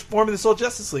 thanks for forming this whole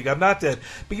Justice League. I'm not dead,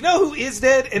 but you know who is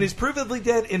dead and is provably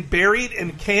dead and buried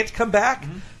and can't come back?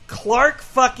 Clark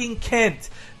fucking Kent.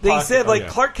 They said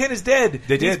Clark Kent is dead.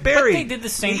 They did. He's buried. But they did the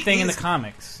same thing in the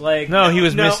comics. Like no, he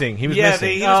was missing. He was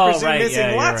missing. He was presumed right, missing.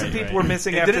 yeah, Lots right, of people right. were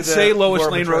missing. Did after it say Lois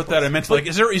War Lane wrote that? I meant But-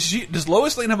 does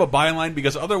Lois Lane have a byline?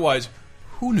 Because otherwise,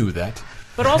 who knew that?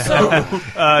 But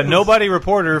also, nobody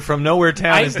reporter from Nowhere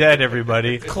Town is dead.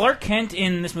 Everybody. Clark Kent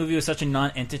in this movie was such a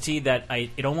non-entity that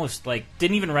it almost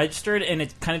didn't even register it, and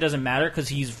it kind of doesn't matter because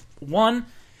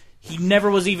he never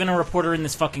was even a reporter in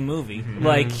this fucking movie.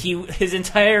 His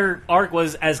entire arc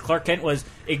was as Clark Kent was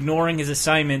ignoring his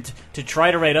assignment to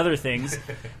try to write other things.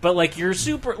 But you're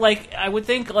super. I would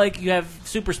think you have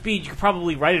super speed. You could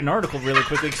probably write an article really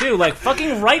quickly too.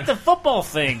 Fucking write the football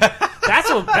thing. That's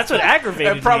what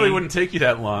aggravated me. It probably wouldn't take you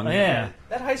that long. Yeah.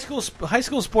 That high school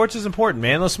sports is important,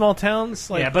 man. Those small towns,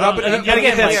 but you gotta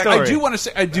get that story. I do want to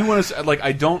say,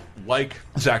 I don't like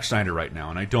Zack Snyder right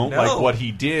now, and I don't like what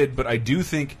he did, but I do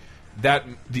think that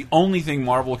the only thing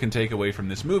Marvel can take away from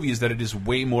this movie is that it is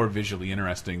way more visually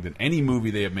interesting than any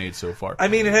movie they have made so far. I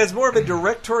mean, it has more of a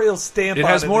directorial stamp on it. It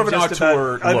has more of an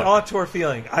auteur look. An auteur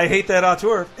feeling. I hate that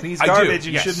auteur, and he's garbage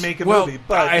and shouldn't make a movie.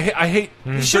 But I hate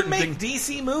he should make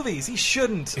DC movies. He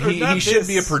shouldn't. He should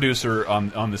be a producer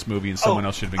on this movie, and someone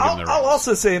else should have been given the rights. I'll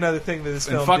also say another thing that this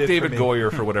film and fuck did David for me.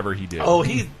 Goyer for whatever he did. Oh,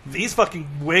 he's fucking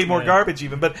way more garbage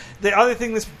even. But the other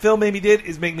thing this film made me did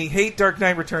is make me hate Dark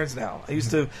Knight Returns now.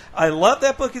 I loved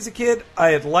that book as a kid. I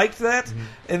had liked that,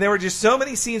 and there were just so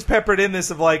many scenes peppered in this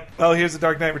of here's a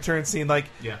Dark Knight Returns scene. But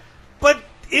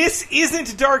this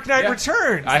isn't Dark Knight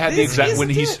Returns. I had the exact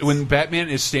when Batman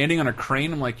is standing on a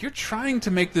crane. I'm like, you're trying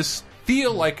to make this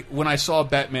feel like when I saw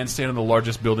Batman stand on the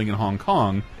largest building in Hong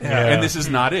Kong, and this is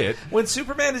not it. When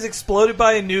Superman is exploded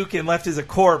by a nuke and left as a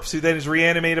corpse, who then is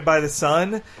reanimated by the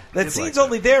sun, that scene's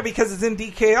only there because it's in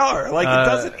DKR. It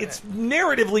doesn't. It's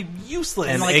narratively useless.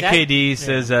 And AKD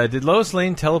says, "Did Lois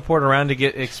Lane teleport around to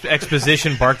get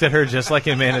exposition barked at her just like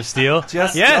in Man of Steel?"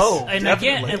 Yes. And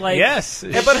again, yes.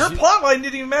 But her plotline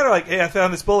didn't even matter. Hey, I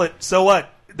found this bullet. So what?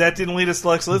 That didn't lead us to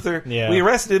Lex Luthor. Yeah. We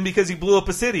arrested him because he blew up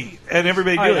a city, and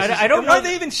everybody knew it. I don't know. Why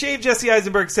they even shaved Jesse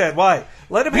Eisenberg's head? Why?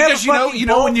 Let him Because have a you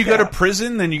know when you go to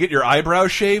prison, then you get your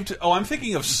eyebrows shaved. Oh, I'm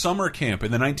thinking of summer camp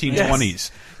in the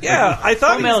 1920s. Yeah, I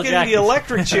thought he was Mel getting Jackson. the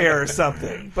electric chair or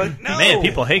something, but no. Man,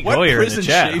 people hate What Goyer in the prison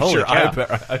chat. shaves Holy your cow.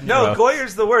 eyebrow? No,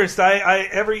 Goyer's the worst.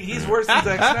 He's worse than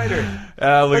Zack Snyder.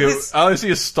 Look at all I see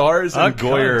is stars and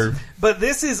Goyer. But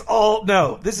this is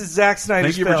this is Zack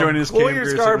Snyder's Thank you film. for joining us, Goyer's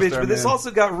Cam, garbage, Superstar but this Man.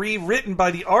 also got rewritten by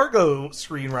the Argo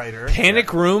screenwriter.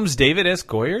 Panic Rooms, David S.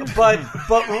 Goyer.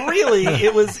 But really,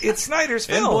 it's Snyder's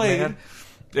film, Blade. man.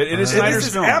 It is And Snyder's this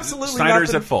is film. absolutely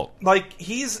Snyder's nothing, at fault.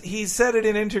 He's said it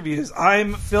in interviews.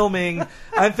 I'm filming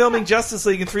Justice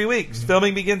League in 3 weeks.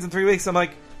 Filming begins in 3 weeks. I'm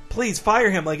like, please fire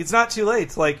him. It's not too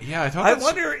late. Yeah, I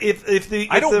wonder if the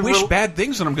I don't wish bad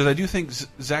things on him because I do think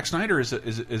Zack Snyder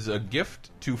is a gift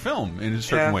to film in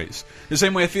certain ways. The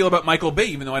same way I feel about Michael Bay,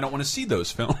 even though I don't want to see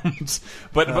those films.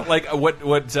 but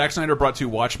what Zack Snyder brought to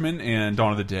Watchmen and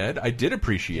Dawn of the Dead, I did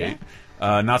appreciate.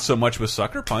 Not so much with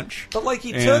Sucker Punch. But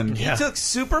he took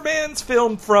Superman's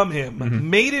film from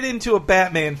him, made it into a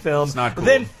Batman film, not cool.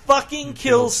 then fucking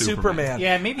kills Superman.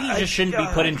 Yeah, maybe he just shouldn't be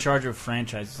put in charge of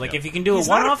franchises. If you can do He's a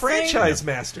not one-off a franchise thing,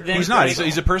 master. then He's not. great.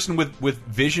 He's a person with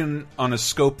vision on a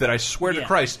scope that I swear to Yeah.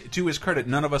 Christ, to his credit,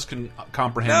 none of us can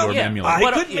comprehend or emulate.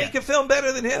 I could make a film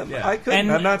better than him. I couldn't.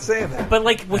 I'm not saying that. But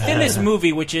within this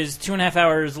movie, which is 2.5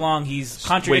 hours long, he's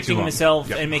contradicting long. himself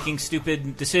Yep. and making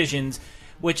stupid decisions,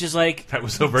 which is That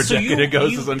was over a decade ago,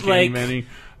 says Uncanny Manny.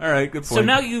 All right, good point. So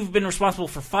now you've been responsible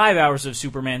for 5 hours of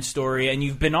Superman's story, and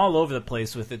you've been all over the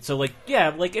place with it. So, if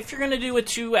you're going to do a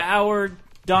 2-hour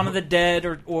Dawn of the Dead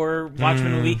or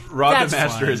Watchmen movie, Rob that's the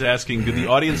Master fine. is asking, did the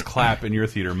audience clap in your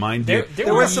theater? Mind you,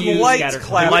 There were some lights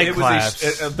clapping. It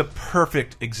was the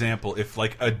perfect example. If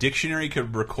a dictionary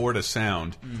could record a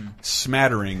sound,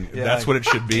 smattering, that's what it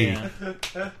should be.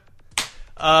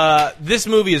 This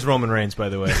movie is Roman Reigns, by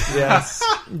the way. Yes.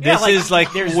 This is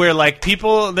where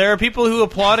people. There are people who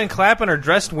applaud and clap and are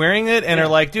dressed wearing it and are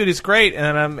like, "Dude, it's great."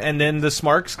 And then the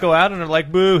smarks go out and are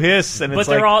like, "Boo, hiss!" And But it's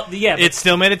they're all it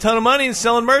still made a ton of money and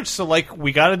selling merch. So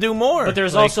we got to do more. But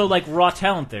there's also raw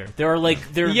talent there. There are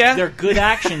they're good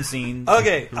action scenes.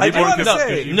 Okay, I do want to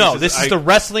say no. This is the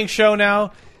wrestling show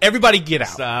now. Everybody, get out!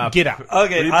 Stop. Get out!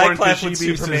 Okay, Reborn I clapped when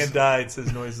Kashibi Superman says- died.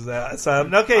 Says noises out. So,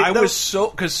 okay, I was so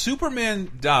because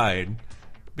Superman died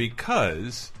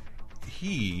because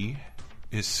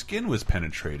his skin was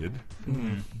penetrated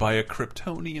by a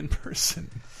Kryptonian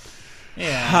person.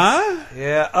 Yeah. Huh?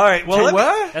 Yeah. All right. Well,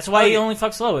 what? That's why he only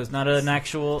fucks Lois, not an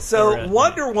actual. So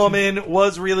Wonder Woman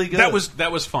was really good. That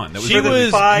was fun. That was She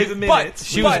was 5 minutes.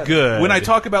 She was good. When I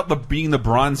talk about being the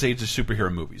Bronze Age of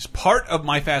superhero movies, part of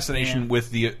my fascination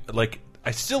with the I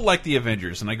still like the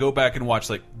Avengers, and I go back and watch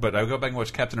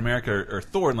Captain America or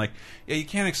Thor, and you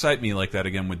can't excite me like that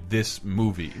again with this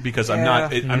movie because I'm not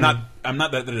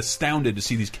that astounded to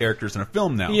see these characters in a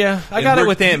film now. Yeah, I got it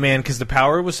with Ant-Man because the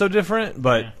power was so different,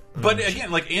 but. Yeah. But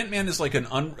again, Ant-Man is like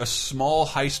a small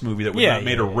heist movie that would not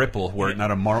made a ripple, were it not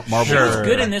a Marvel. She was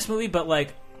good in this movie, but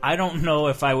I don't know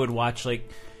if I would watch her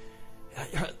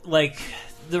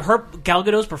Gal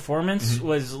Gadot's performance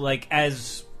was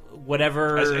as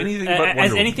whatever as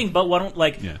anything but Wonder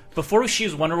Woman. Before she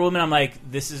was Wonder Woman, I'm like,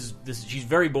 this is she's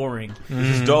very boring.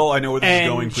 This is dull. I know where this is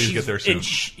going. Please get there soon. And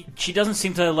she doesn't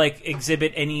seem to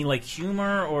exhibit any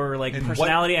humor or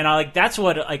personality, and that's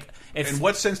what in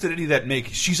what sense did any of that make?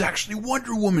 She's actually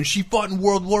Wonder Woman. She fought in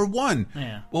World War I.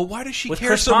 Yeah. Well, why does she With care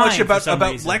Chris so much Pine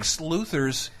about reason. Lex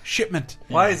Luthor's shipment?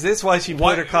 Why is this? Why she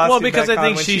put her costume Well, because back I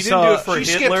think on when she didn't do it for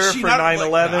she Hitler skipped- she for not-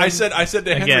 9/11. I said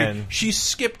to Henry, Again. she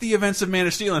skipped the events of Man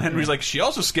of Steel, and Henry's like, she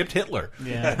also skipped Hitler.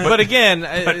 Yeah. But again,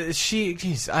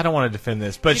 I don't want to defend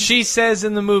this, but she says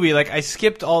in the movie, I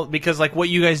skipped all because what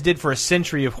you guys did for a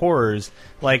century of horrors,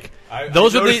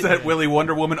 those are that Willy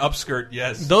Wonder Woman upskirt.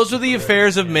 Yes, those are the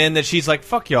affairs of men that she's like,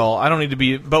 fuck y'all, I don't need to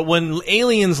be. But when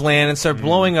aliens land and start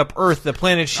blowing up Earth, the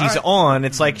planet she's on,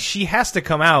 it's she has to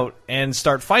come out and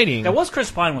start fighting. That was Chris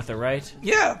Pine with her, right?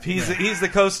 Yeah, he's the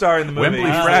co-star in the movie.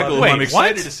 Wembley Fraggle. Wait, I'm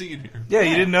excited what? to see you here. Yeah,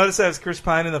 you didn't notice that was Chris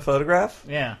Pine in the photograph?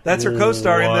 Yeah, that's her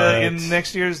co-star What? in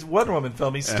next year's Wonder Woman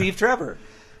film. He's Steve Trevor.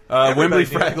 Wembley knew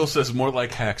Fraggle says more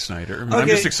like Hack Snyder. I'm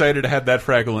just excited to have that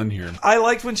Fraggle in here. I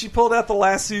liked when she pulled out the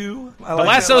lasso. The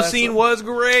lasso scene was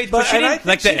great, But she and I didn't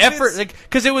think the she effort, fits-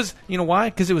 because it was, you know why?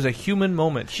 Because it was a human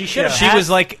moment. She should have She asked-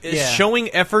 was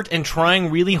showing effort and trying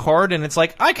really hard, and it's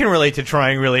I can relate to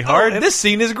trying really hard. and- This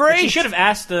scene is great. She should have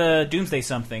asked Doomsday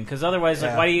something, because otherwise,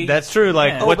 why do you? That's true.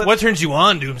 Yeah. What turns you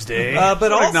on, Doomsday?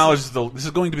 But also, Acknowledge this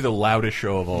is going to be the loudest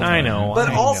show of all time. I know. But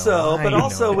I also, know, but I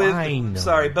also know, with I know.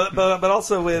 sorry, but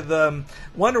also with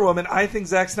Wonder Woman, I think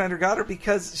Zack Snyder got her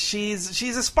because she's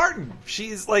a Spartan.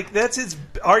 She's that's his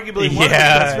arguably one of his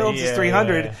best films is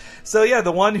 300. Yeah. So yeah,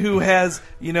 the one who has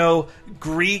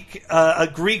Greek a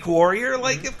Greek warrior,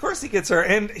 of course he gets her,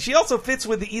 and she also fits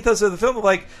with the ethos of the film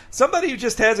of somebody who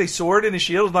just has a sword and a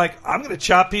shield. I'm going to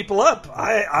chop people up.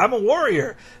 I'm a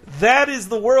warrior. That is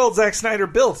the world Zack Snyder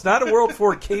built, not a world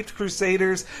for caped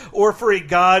crusaders or for a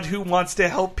god who wants to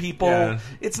help people. Yeah.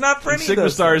 It's not for any of Sigma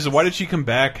those Stars, things. why did she come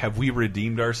back? Have we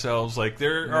redeemed ourselves?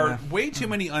 There are way too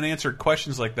many unanswered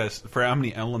questions like this for how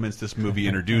many elements this movie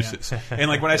introduces. And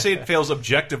when I say it fails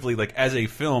objectively, as a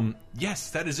film,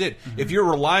 yes, that is it. If you're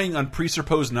relying on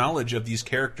presupposed knowledge of these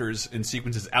characters and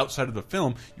sequences outside of the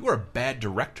film, you are a bad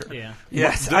director. Yeah.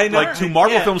 Yes, I know. To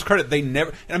Marvel Yeah. films' credit, they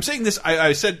never. And I'm saying this.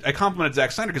 I complimented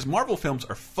Zack Snyder because Marvel films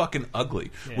are fucking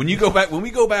ugly. Yeah. When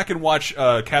we go back and watch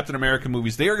Captain America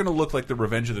movies, they are going to look like the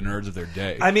Revenge of the Nerds of their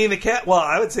day. I mean,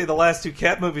 I would say the last two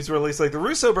Cat movies were released. The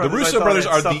Russo brothers. The Russo brothers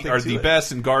are the the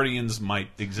best, and Guardians might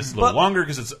exist a little longer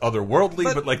because it's otherworldly.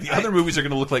 But the other movies are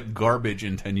going to look like garbage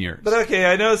in 10 years. But okay,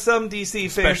 I know some DC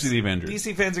fans, especially the Avengers.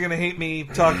 DC fans are going to hate me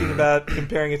talking about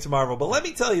comparing it to Marvel. But let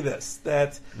me tell you this: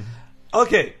 that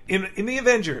okay, in the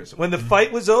Avengers, when the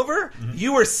fight was over,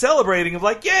 you were celebrating of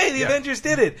yay, the Avengers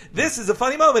did it. This is a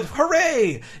funny moment,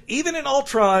 hooray! Even in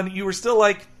Ultron, you were still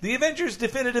the Avengers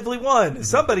definitively won.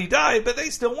 Somebody died, but they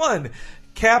still won.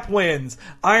 Cap wins.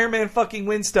 Iron Man fucking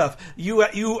wins stuff. You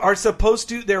are supposed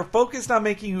to. They're focused on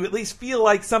making you at least feel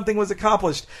like something was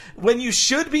accomplished. When you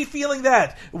should be feeling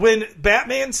that. When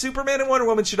Batman, Superman, and Wonder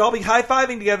Woman should all be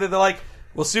high-fiving together, they're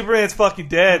well, Superman's fucking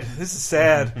dead. This is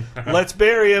sad. Let's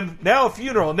bury him. Now a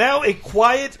funeral. Now a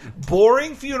quiet,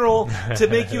 boring funeral to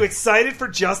make you excited for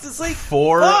Justice League?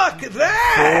 Fuck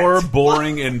that! 4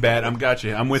 boring and bad. I'm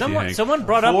with you, Hank. Someone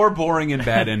brought up 4 boring and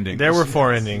bad endings. There were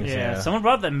 4 endings. Yeah. Someone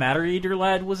brought up that Matter Eater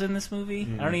lad was in this movie.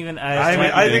 I don't even.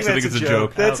 I think that's a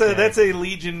joke. That's Okay. that's a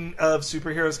Legion of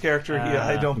Superheroes character.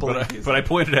 I don't believe. But I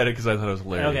pointed at it because I thought it was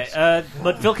hilarious. Okay.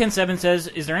 But Phil Ken7 says,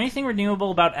 "Is there anything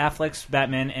redeemable about Affleck's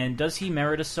Batman, and does he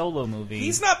merit a solo movie?"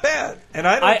 He's not bad, and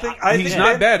I don't think he's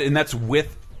not bad, and that's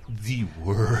with the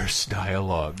worst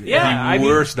dialogue. Yeah, the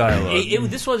worst dialogue.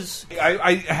 This was.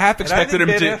 I half expected him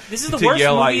to. This is the to worst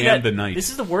yell, movie "I am the Knight." This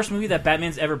is the worst movie that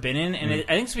Batman's ever been in, and I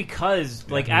think it's because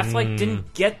Affleck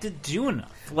didn't get to do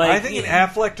enough. I think an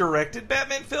Affleck directed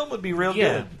Batman film would be real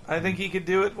good. I think he could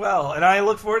do it well, and I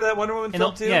look forward to that Wonder Woman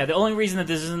film too. Yeah, the only reason that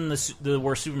this isn't the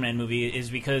worst Superman movie is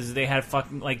because they had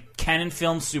fucking canon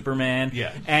film Superman.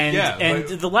 Yeah. And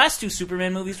the last two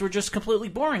Superman movies were just completely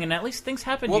boring, and at least things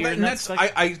happened here. And that's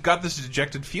like, I got this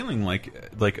dejected feeling like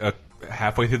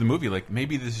halfway through the movie, like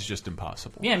maybe this is just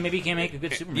impossible. Yeah, maybe you can't make a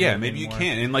good Superman. Yeah, maybe you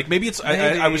can't. And like maybe it's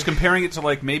I was comparing it to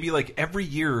like maybe like every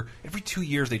 2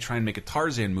 years they try and make a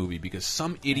Tarzan movie because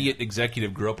some idiot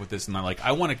executive grew up with this, and I'm like,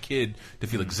 I want a kid to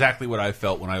feel exactly what I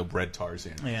felt when I read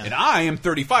Tarzan. Yeah. And I am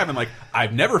 35. I'm like,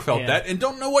 I've never felt that, and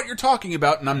don't know what you're talking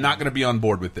about, and I'm not going to be on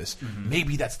board with this.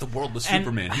 Maybe that's the world of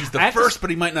Superman. He's the first, but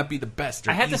he might not be the best.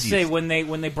 Or I have easiest. to say, when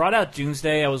they brought out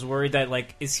Doomsday, I was worried that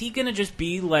like, is he going to just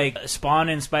be like Spawn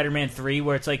in Spider-Man 3,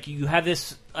 where it's like you have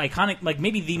this iconic, like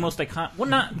maybe the most iconic. Well,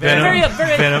 not Venom.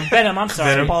 Venom. I'm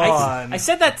sorry. Venom. I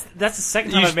said that. That's the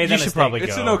second time I've made that mistake. You should probably go.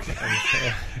 It's an okay.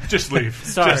 Just leave.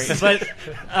 Sorry,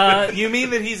 but you mean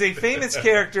that he's a famous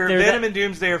character? Venom and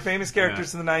Doomsday are famous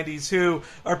characters in the '90s who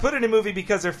are put in a movie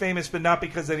because they're famous, but not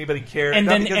because anybody cares. And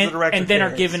not then because the director and then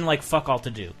cares. are given like fuck all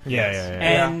to do. Yeah.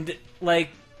 And like,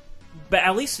 but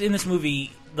at least in this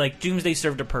movie, like Doomsday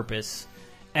served a purpose.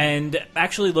 And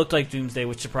actually looked like Doomsday,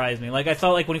 which surprised me. Like I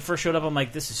thought, like when he first showed up, I'm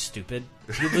like, "This is stupid."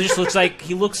 He just looks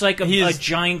like a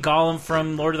giant golem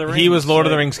from Lord of the Rings. He was Lord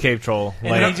of the Rings cave troll,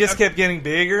 and he just kept getting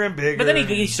bigger and bigger. But then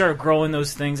he started growing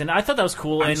those things, and I thought that was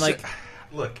cool.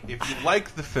 Look, if you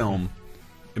like the film.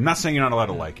 I'm not saying you're not allowed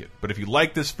to like it, but if you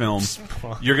like this film,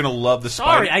 you're going to love the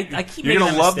You're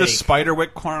going to love the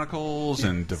Spiderwick Chronicles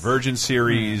and Divergent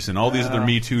series and all these other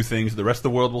Me Too things the rest of the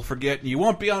world will forget, and you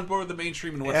won't be on board with the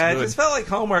mainstream and what's good. It just felt like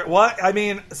homework. I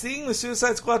mean, seeing the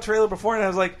Suicide Squad trailer before, and I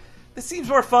was like, this seems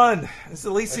more fun. This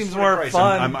at least seems more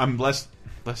fun. I'm less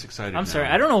excited. I'm sorry.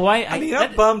 I don't know why.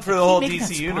 I'm bummed for the whole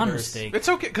DC universe. Mistake. It's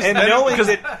okay because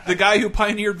the guy who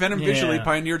pioneered Venom visually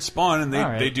pioneered Spawn, and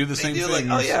they do the same thing.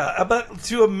 But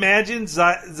to imagine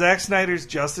Zack Snyder's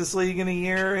Justice League in a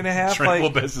year and a half, Trent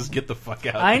Lopez is get the fuck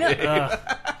out. I know.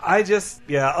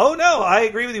 Oh no, I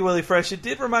agree with you, Willie Fresh. It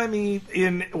did remind me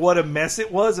in what a mess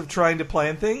it was of trying to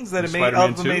plan things that it made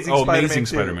of Amazing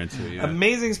Spider-Man 2. Yeah.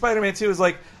 Amazing Spider-Man 2 is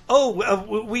like,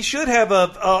 we should have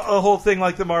a whole thing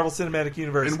like the Marvel Cinematic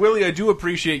Universe. And Willie, I do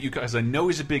appreciate you guys. I know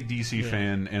he's a big DC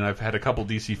fan, and I've had a couple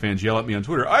DC fans yell at me on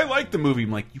Twitter, I like the movie.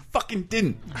 I'm like, you fucking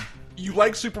didn't. You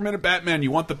like Superman and Batman. You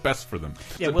want the best for them.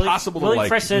 It's impossible to like. Willie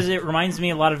Fresh says it reminds me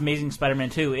a lot of Amazing Spider-Man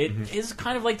 2. It is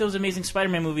kind of like those Amazing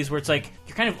Spider-Man movies where it's like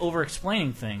you're kind of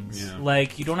over-explaining things. Yeah.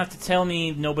 Like, you don't have to tell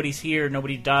me nobody's here,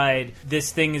 nobody died,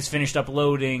 this thing is finished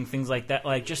uploading, things like that.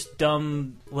 Like, just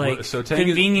dumb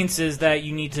conveniences that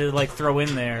you need to like throw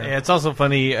in there. Yeah, it's also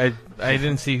funny. I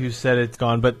didn't see who said it's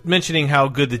gone, but mentioning how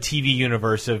good the TV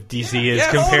universe of DC is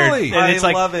compared. Totally. And it's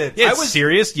I love it. Yeah, it's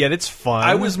serious, yet it's fun.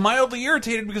 I was mildly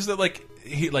irritated because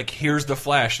here's the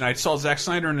Flash, and I saw Zack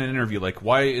Snyder in an interview like,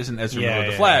 why isn't Ezra Miller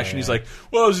the Flash? And he's like,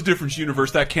 well, it's a different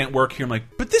universe, that can't work here. I'm like,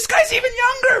 but this guy's even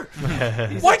younger.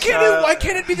 Why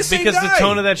can't it be the same because guy? The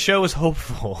tone of that show is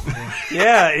hopeful.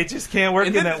 Yeah, it just can't work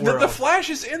in that world. The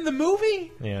Flash is in the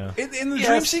movie. Yeah, in the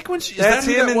dream sequence. Is that's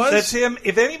that him. That was? That's him.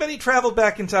 If anybody traveled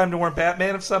back in time to warn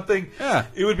Batman of something,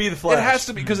 it would be the Flash. It has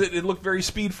to be because it looked very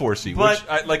Speed Forcey.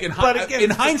 Which in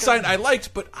hindsight I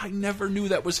liked, but I never knew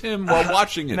that was him while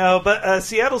watching it. No, but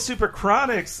Seattle Super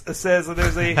Chronics says that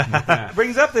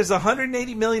there's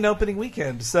 180 million opening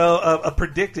weekend, so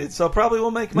predicted. So probably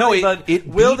will make money.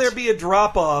 Will there be a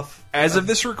drop off? As of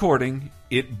this recording,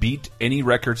 it beat any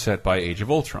record set by Age of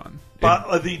Ultron.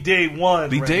 The day one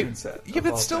record set. Yeah,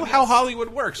 but still how Hollywood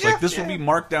works. Yeah, this will be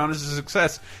marked down as a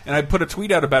success. And I put a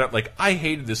tweet out about it like, I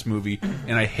hated this movie,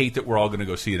 and I hate that we're all going to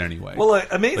go see it anyway. Well,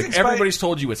 everybody's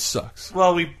told you it sucks.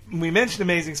 Well, we mentioned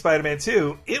Amazing Spider-Man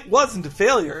 2. It wasn't a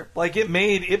failure. Like, it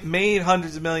made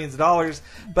hundreds of millions of dollars,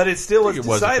 but it still was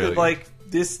decided like,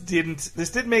 this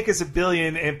didn't make us $1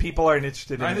 billion, and people aren't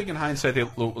interested in it. I think in hindsight,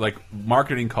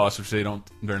 marketing costs, which they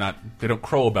don't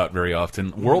crow about very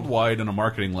often. Worldwide, on a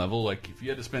marketing level, like if you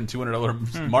had to spend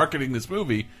 $200 marketing this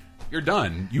movie, you're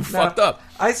done. You fucked up.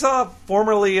 I saw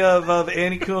formerly of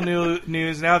Annie Cool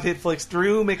News, now of Hitflix,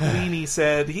 Drew McWeeny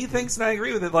said he thinks, and I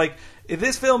agree with it, like, if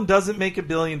this film doesn't make $1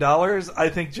 billion, I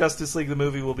think Justice League the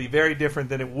movie will be very different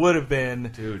than it would have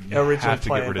been. Dude, you have to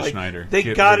get rid of Snyder.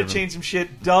 They got to change some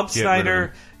shit. Dump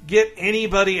Snyder. Get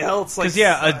anybody else.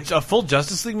 Because a full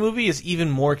Justice League movie is even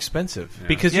more expensive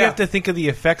because you have to think of the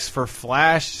effects for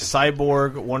Flash,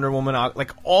 Cyborg, Wonder Woman.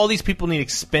 Like, all these people need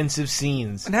expensive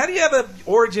scenes. And how do you have an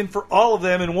origin for all of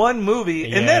them in one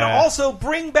movie, and then also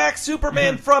bring back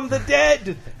Superman from the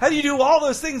dead? How do you do all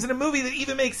those things in a movie that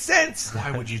even makes sense? Why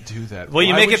would you do that? Well,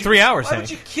 you make it 3 hours. Why would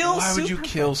you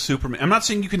kill Superman? I'm not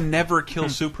saying you can never kill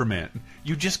Superman.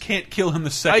 you just can't kill him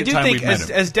the second I do time think, we've met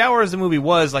him. as dour as the movie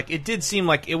was, like it did seem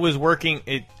like it was working.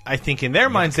 I think in their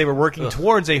minds they were working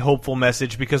towards a hopeful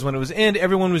message because when it was end,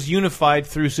 everyone was unified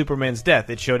through Superman's death.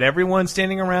 It showed everyone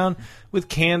standing around with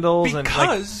candles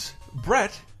because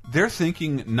Brett, they're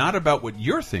thinking not about what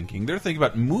you're thinking. They're thinking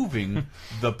about moving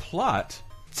the plot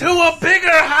to a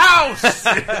bigger house.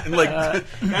 And like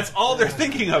that's all they're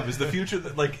thinking of is the future.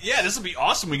 That, like, yeah, this will be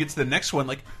awesome. We get to the next one.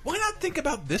 Like, why not think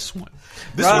about this one?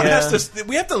 This one has to.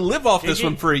 We have to live off this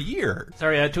one for a year.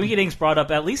 Sorry, Twinkie Dinks brought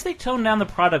up. At least they toned down the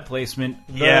product placement.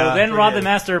 Yeah. Then Rod the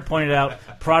Master pointed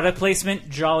out product placement: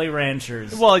 Jolly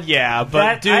Ranchers. Well, yeah,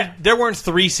 but there weren't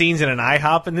 3 scenes in an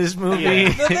IHOP in this movie.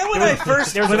 Yeah. But then when I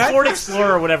first, there was a Ford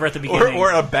Explorer or whatever at the beginning,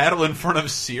 or a battle in front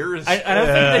of Sears. I don't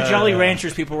think the Jolly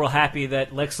Ranchers people were happy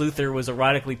that Lex Luthor was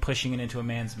erotically pushing it into a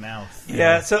man's mouth.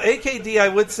 Yeah, so AKD, I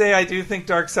would say I do think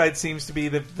Darkseid seems to be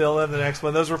the villain of the next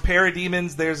one. Those were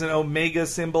parademons. There's an Omega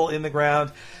symbol in the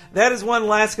ground. That is one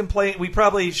last complaint. We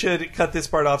probably should cut this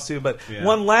part off soon, but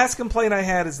one last complaint I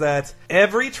had is that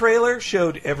every trailer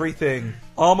showed everything.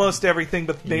 Almost everything,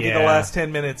 but maybe the last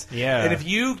 10 minutes. Yeah. And if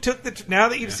you took now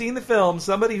that you've seen the film,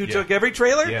 somebody who took every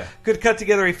trailer could cut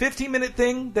together a 15-minute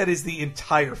thing that is the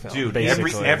entire film. Dude,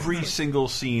 every single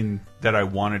scene that I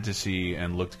wanted to see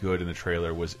and looked good in the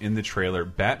trailer was in the trailer.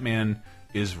 Batman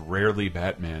is rarely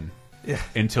Batman. Yeah.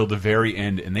 Until the very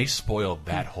end, and they spoiled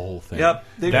that whole thing. Yep,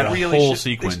 that really whole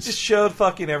sequence. They just showed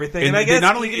fucking everything, and I guess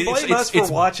not only you can blame us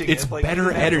for watching it. It's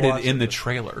better edited in the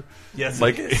trailer. Yes,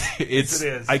 like it is.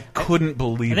 it's. I couldn't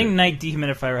believe it. I think Night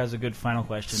Dehumidifier has a good final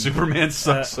question. Superman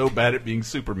sucks so bad at being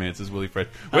Superman, says Willie Fresh.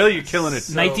 Willie, you're killing it.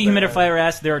 Night Dehumidifier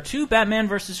asks, there are 2 Batman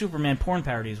versus Superman porn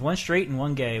parodies, one straight and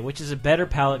one gay. Which is a better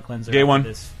palate cleanser? Gay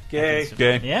one. Gay. Yeah?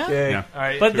 Gay. Yeah. All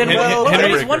right. But then why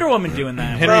is Wonder Woman doing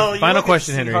that? Henry, final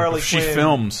question, Henry. She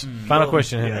films. Final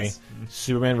question, Henry. Yes.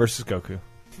 Superman versus Goku.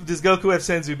 Does Goku have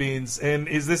senzu beans? And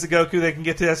is this a Goku that can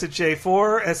get to SSJ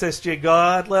 4, SSJ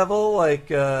God level? Like,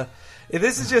 if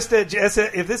this is just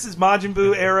if this is Majin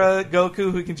Buu era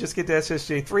Goku who can just get to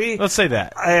SSJ 3, let's say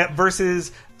that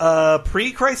versus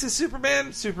pre-crisis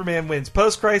Superman wins.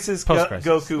 Post-crisis,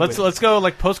 Goku wins. Let's go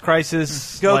like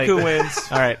post-crisis. Goku wins.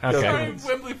 All right, okay.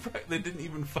 They didn't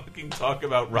even fucking talk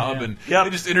about Robin. Yep. They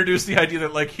just introduced the idea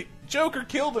that like Joker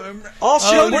killed him. All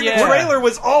shown in the trailer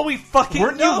was all we fucking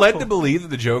Weren't know. you led to believe that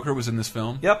the Joker was in this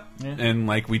film? Yep. And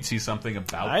like we'd see something about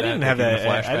that. I didn't have that.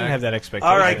 I didn't have that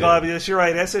expectation. All right, Globius, you're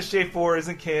right. SSJ 4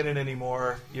 isn't canon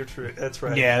anymore. You're true. That's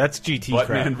right. Yeah, that's GT Buttman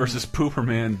crap. versus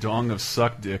Pooperman, Dong of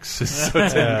Suck Dicks is so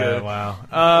damn good. Wow.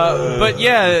 But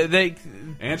yeah, they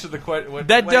answer the question.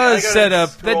 That does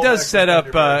set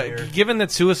up. Given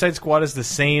that Suicide Squad is the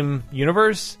same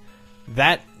universe,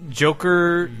 that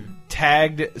Joker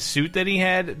tagged suit that he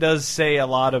had does say a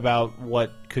lot about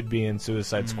what could be in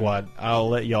Suicide Squad. I'll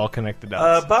let y'all connect the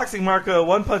dots. Boxing Marco,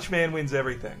 One Punch Man wins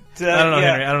everything. I don't know,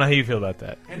 Henry. I don't know how you feel about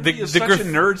that. The such a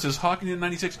nerd, says Hawking in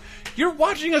 '96. You're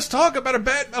watching us talk about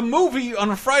a movie on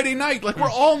a Friday night. Like,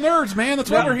 we're all nerds, man. That's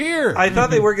why we're here. I thought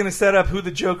they were going to set up who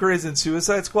the Joker is in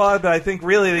Suicide Squad, but I think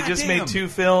really they just made 2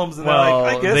 films. And they're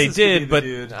like, I guess they this did, could be but the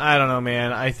dude. I don't know,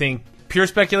 man. I think pure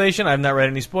speculation. I've not read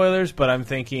any spoilers, but I'm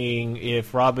thinking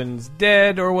if Robin's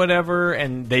dead or whatever,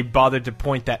 and they bothered to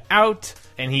point that out,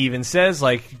 and he even says,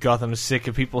 like, Gotham's sick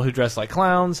of people who dress like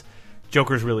clowns.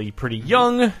 Joker's really pretty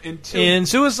young in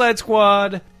Suicide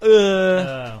Squad.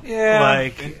 Yeah.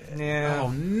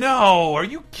 Oh, no. Are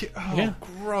you kidding? Oh, yeah.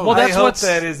 Gross. Well, that's I hope what's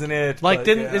that isn't it. Like,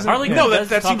 isn't Harley no, Quinn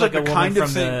that seems like a the kind of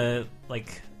from thing.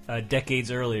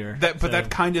 Decades earlier. But that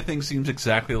kind of thing seems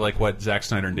exactly like what Zack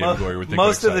Snyder and David Goyer would think.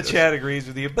 Most of the chat agrees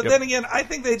with you. But then again, I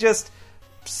think they just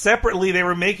separately they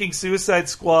were making Suicide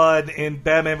Squad and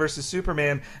Batman versus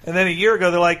Superman, and then a year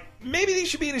ago they're like, maybe these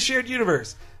should be in a shared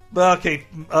universe. But okay,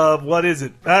 what is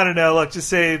it? I don't know. Look, just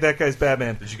say that guy's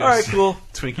Batman. All right, cool.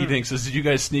 Twinkie Dink says, "Did you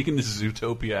guys sneak into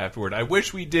Zootopia afterward?" I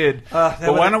wish we did. But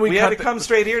why don't we? We had to come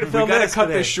straight here to film this. We got to cut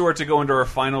this short to go into our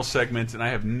final segment, and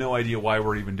I have no idea why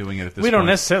we're even doing it at this point. We don't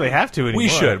necessarily have to anymore. We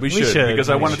should because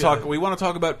I want to talk. We want to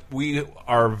talk about. We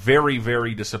are very,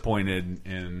 very disappointed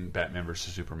in Batman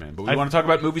versus Superman, but we want to talk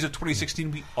about movies of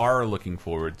 2016 we are looking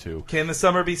forward to. Can the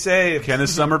summer be saved? Can the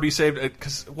summer be saved?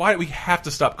 Because why we have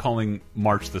to stop calling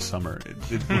March the summer?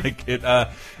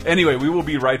 Anyway, we will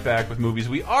be right back with movies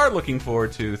we are looking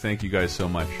forward to. Thank you guys so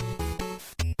much.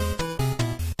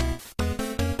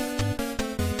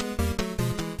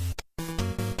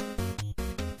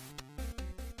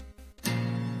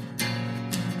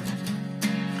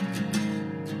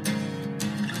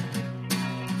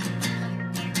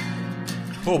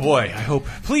 Oh boy, I hope.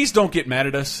 Please don't get mad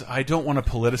at us. I don't want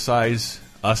to politicize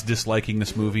us disliking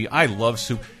this movie. I love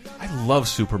I love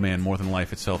Superman more than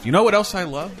life itself. You know what else I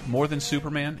love more than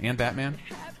Superman and Batman?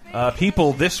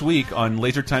 People this week on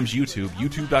LaserTime's YouTube,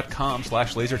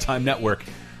 youtube.com/LaserTime Network,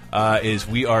 is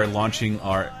we are launching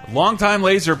our longtime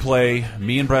laser play,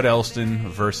 me and Brett Elston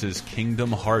versus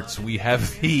Kingdom Hearts. We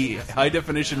have the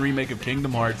high-definition remake of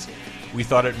Kingdom Hearts. We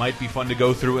thought it might be fun to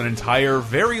go through an entire,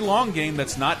 very long game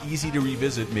that's not easy to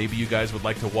revisit. Maybe you guys would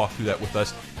like to walk through that with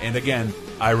us. And again,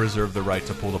 I reserve the right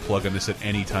to pull the plug on this at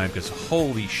any time, because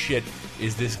holy shit,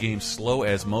 is this game slow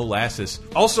as molasses.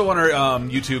 Also on our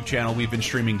YouTube channel, we've been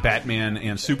streaming Batman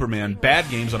and Superman bad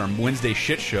games on our Wednesday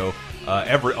shit show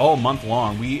all month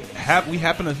long. We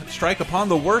happen to strike upon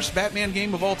the worst Batman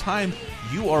game of all time.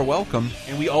 You are welcome.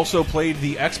 And we also played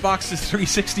the Xbox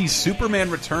 360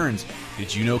 Superman Returns.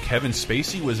 Did you know Kevin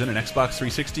Spacey was in an Xbox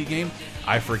 360 game?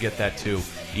 I forget that too,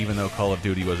 even though Call of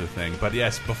Duty was a thing. But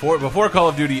yes, before Call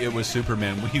of Duty, it was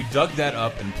Superman. We dug that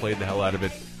up and played the hell out of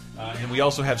it. And we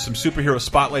also have some superhero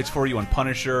spotlights for you on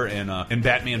Punisher and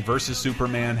Batman versus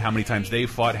Superman, how many times they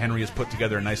fought. Henry has put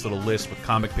together a nice little list with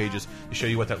comic pages to show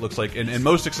you what that looks like. And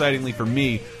most excitingly for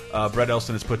me, Brett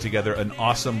Elston has put together an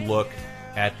awesome look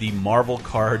at the Marvel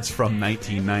cards from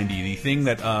 1990. The thing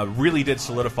that really did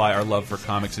solidify our love for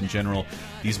comics in general.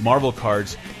 These Marvel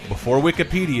cards, before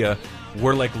Wikipedia,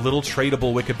 were like little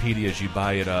tradable Wikipedias you'd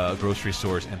buy at grocery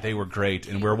stores, and they were great.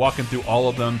 And we're walking through all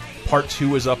of them. Part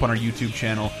 2 is up on our YouTube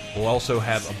channel. We'll also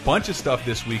have a bunch of stuff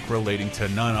this week relating to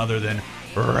none other than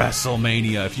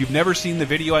WrestleMania. If you've never seen the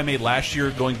video I made last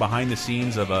year going behind the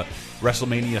scenes of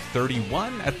WrestleMania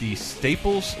 31 at the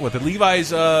Staples, with the Levi's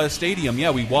Stadium, yeah,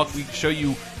 we show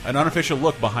you an unofficial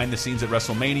look behind the scenes at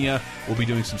WrestleMania. We'll be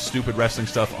doing some stupid wrestling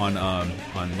stuff on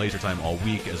LaserTime all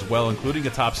week as well, including a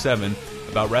top 7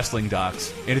 about wrestling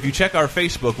docs. And if you check our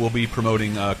Facebook, we'll be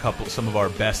promoting some of our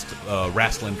best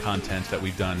wrestling content that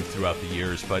we've done throughout the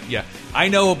years. But yeah, I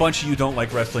know a bunch of you don't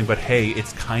like wrestling, but hey,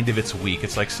 it's kind of its week.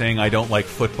 It's like saying I don't like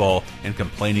football and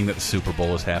complaining that the Super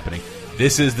Bowl is happening.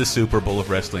 This is the Super Bowl of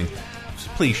wrestling. So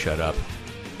please shut up.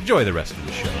 Enjoy the rest of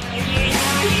the show.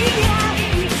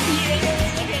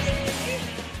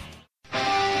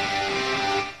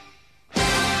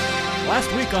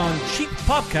 Last week on Cheap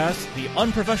Popcast, the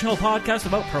unprofessional podcast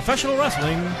about professional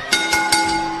wrestling.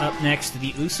 Up next,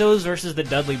 the Usos versus the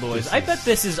Dudley Boys. I bet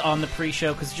this is on the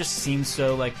pre-show because it just seems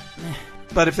so like...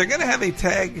 But if they're going to have a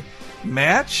tag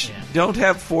match, don't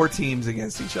have 4 teams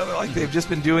against each other like they've just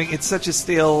been doing. It's such a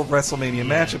stale WrestleMania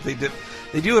matchup.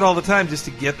 They do it all the time just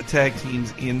to get the tag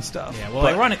teams in stuff. Yeah, well,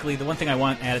 ironically, the one thing I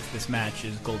want added to this match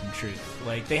is Golden Truth.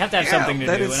 Like, they have to have something to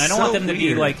do, and I don't want them to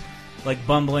be like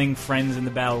bumbling friends in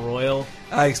the Battle Royal.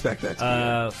 I expect that to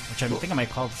be which I think I might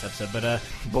call this episode, but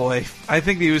boy, I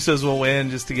think the Usos will win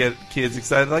just to get kids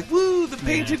excited. Like, woo, the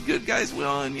painted good guys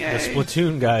won, yay. The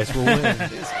Splatoon guys will win.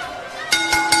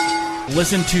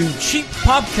 Listen to Cheap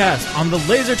Popcast on the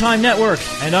LaserTime Network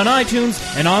and on iTunes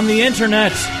and on the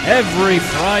internet every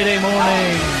Friday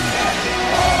morning.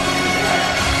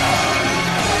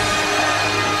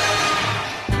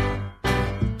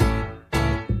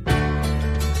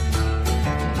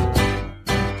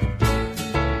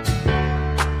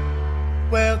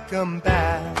 Welcome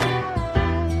back.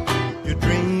 Your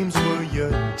dreams were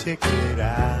your ticket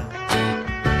out.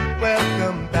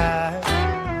 Welcome back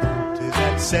to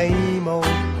that same old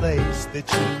place that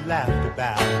you laughed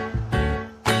about.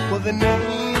 Well, the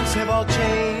names have all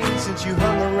changed since you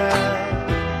hung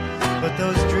around, but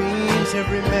those dreams have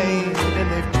remained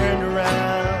and they've turned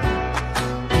around.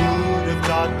 Who'd have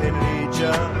thought they'd lead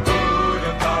ya? Who'd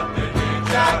have thought they'd lead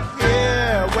ya? Back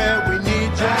here where we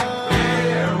need ya.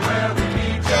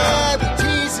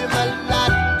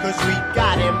 We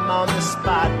got him on the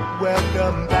spot.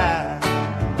 Welcome back.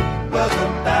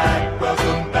 Welcome back.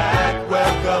 Welcome back.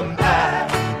 Welcome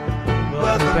back.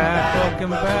 Welcome back. Welcome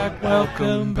back.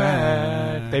 Welcome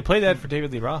back. They played that for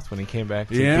David Lee Roth when he came back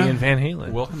to be in Van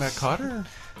Halen. Welcome Back, Kotter.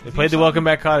 They played the Welcome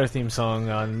Back Kotter theme song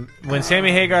on when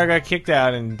Sammy Hagar got kicked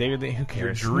out, and David Lee. Who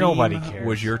cares? Nobody cares.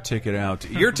 Was your ticket out?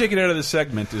 Your ticket out of the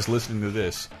segment is listening to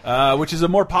this, which is a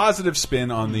more positive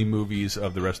spin on the movies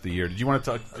of the rest of the year. Did you want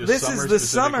to talk? This is the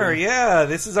summer, yeah.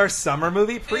 This is our summer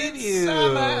movie preview.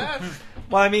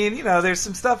 Well, I mean, you know, there's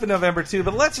some stuff in November too,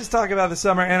 but let's just talk about the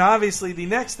summer. And obviously, the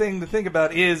next thing to think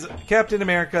about is Captain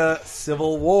America: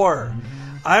 Civil War.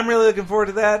 I'm really looking forward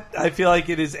to that. I feel like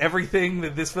it is everything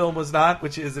that this film was not,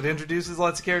 which is it introduces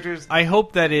lots of characters. I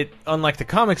hope that it, unlike the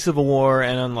comic Civil War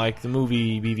and unlike the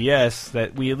movie BVS,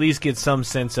 that we at least get some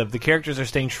sense of the characters are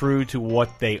staying true to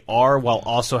what they are while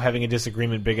also having a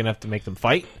disagreement big enough to make them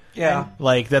fight. Yeah.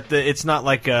 Like that. It's not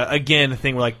like again a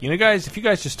thing where like guys, if you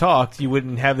guys just talked, you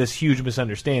wouldn't have this huge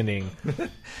misunderstanding.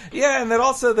 Yeah, and that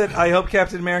also that I hope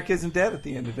Captain America isn't dead at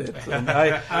the end of it. And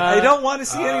I don't want to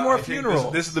see any more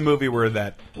funerals. This is the movie where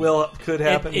that could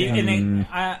happen.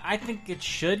 I think it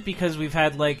should, because we've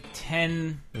had like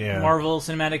 10 Marvel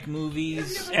cinematic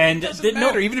movies, and it doesn't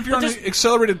matter. Even if you're on an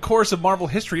accelerated course of Marvel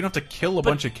history, you don't have to kill a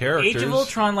bunch of characters. Age of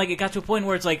Ultron, like, it got to a point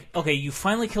where it's like, okay, you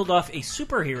finally killed off a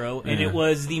superhero, and it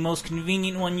was the most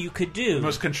convenient one you could do. The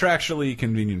most contractually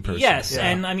convenient person. Yes,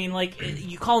 and I mean, like,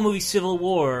 you call a movie Civil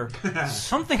War,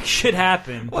 something should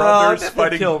happen. Brothers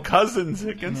fighting cousins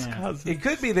against cousins. It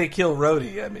could be they kill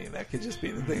Rhodey. I mean, that could just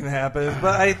be the thing that happens.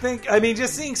 But I think,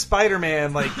 just seeing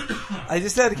Spider-Man, like, I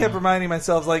just had to keep reminding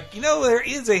myself, like, there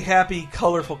is a happy,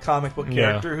 colorful comic book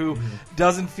character who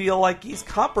doesn't feel like he's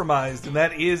compromised, and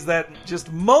that is that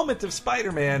just moment of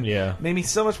Spider-Man made me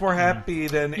so much more happy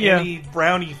than any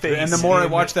brownie face. And the more I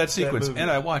watch that sequence,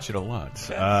 and I watch it a lot,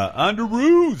 under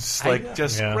Ruse,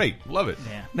 great, love it.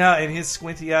 No, and his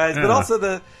squinty eyes, but also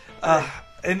the.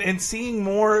 And seeing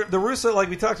more, the Russo, like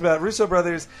we talked about, Russo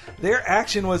brothers, their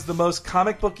action was the most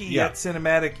comic booky yet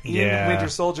cinematic in Winter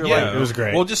Soldier. Yeah, like, it was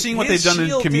great. Well, just seeing what they've done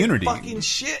in Community, fucking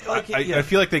shit. Like, I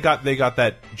feel like they got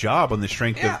that job on the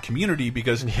strength of Community,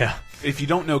 because if you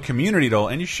don't know Community at all,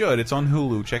 and you should, it's on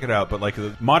Hulu, check it out. But like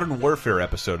the Modern Warfare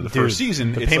episode of the first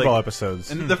season, the paintball episodes,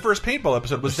 and the first paintball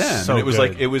episode was them. So and it was good.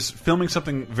 like it was filming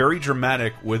something very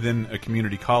dramatic within a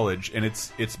community college, and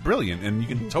it's brilliant, and you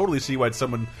can totally see why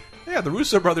someone. Yeah, the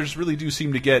Russo brothers really do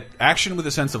seem to get action with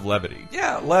a sense of levity.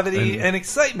 Yeah, levity and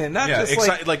excitement, not just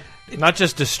like not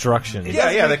just destruction.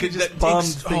 That could just bum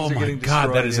things oh are my getting god,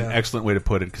 destroyed, that is an excellent way to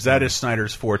put it, because that is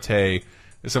Snyder's forte.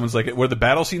 Someone's like, where the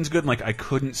battle scene's good, and like I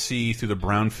couldn't see through the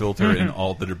brown filter and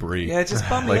all the debris. Yeah, it just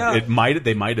bummed me out.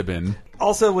 They might have been.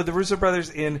 Also, with the Russo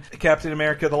brothers in Captain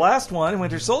America, the last one,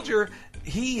 Winter Soldier,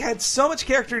 he had so much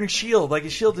character in his shield. Like,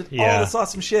 his shield did all this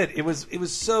awesome shit. It was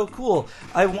so cool.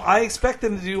 I expect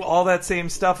them to do all that same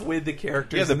stuff with the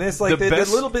characters in this. Like, the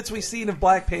little bits we've seen of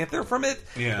Black Panther from it,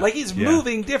 like, he's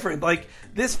moving different. Like,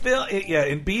 this film,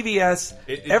 in BVS,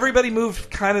 everybody moved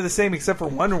kind of the same except for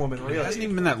Wonder Woman, really. It hasn't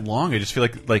even been that long. I just feel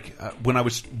like when I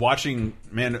was watching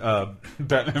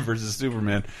Batman vs.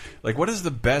 Superman, like, what is the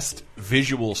best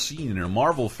visual scene in a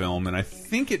Marvel film? And I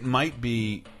think it might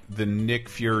be the Nick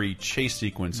Fury chase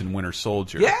sequence in Winter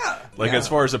Soldier. As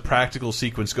far as a practical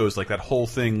sequence goes, like that whole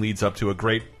thing leads up to a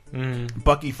great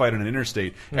Bucky fight on an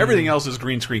interstate. Everything else is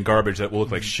green screen garbage that will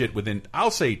look like shit within,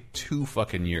 I'll say, 2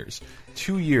 fucking years.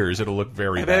 2 years, it'll look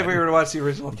very bad. I bet if we were to watch the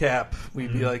original Cap,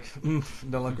 we'd be like,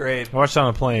 don't look great. I watched it on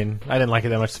a plane. I didn't like it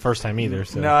that much the first time either.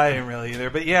 So. No, I didn't really either.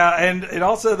 But yeah, and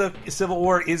also the Civil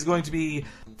War is going to be,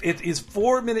 it is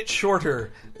 4 minutes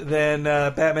shorter than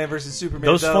Batman vs. Superman.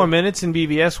 Those 4 minutes in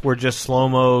BVS were just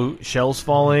slow-mo shells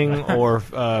falling or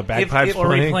bagpipes or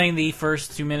playing. replaying the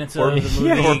first 2 minutes of the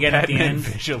movie again at the end.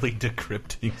 Visually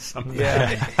decrypting something.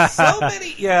 Yeah. So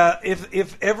many. Yeah,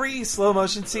 if every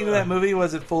slow-motion scene in that movie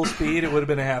was at full speed, it would have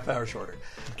been a half hour shorter.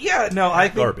 Yeah, no, I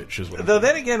think... Garbage is what though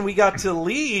then again, we got to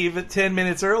leave 10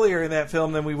 minutes earlier in that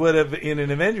film than we would have in an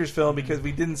Avengers film because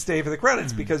we didn't stay for the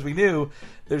credits because we knew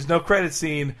there's no credit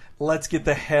scene. Let's get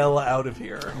the hell out of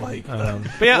here. Like,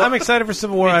 but yeah, I'm excited for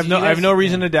Civil War. I have no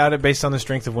reason to doubt it based on the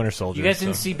strength of Winter Soldier. You guys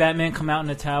didn't see Batman come out in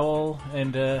a towel,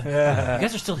 and you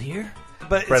guys are still here?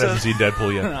 But Brett hasn't seen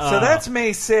Deadpool yet. So that's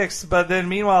May 6th, but then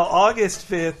meanwhile, August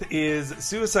 5th is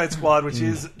Suicide Squad, which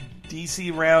is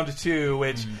DC Round 2,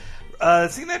 which...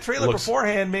 seeing that trailer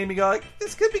beforehand made me go like,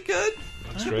 this could be good.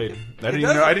 Looks great. I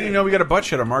didn't even know we got a butt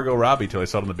shot of Margot Robbie till I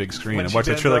saw it on the big screen. I watched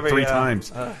that trailer like 3 times.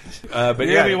 But you're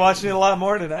going to be watching it a lot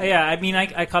more tonight. Yeah, I mean,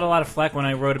 I caught a lot of flack when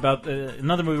I wrote about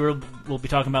another movie we'll be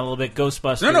talking about a little bit,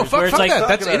 Ghostbusters. No, fuck that.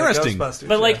 That's interesting.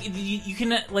 But like, you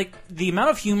can like the amount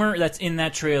of humor that's in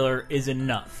that trailer is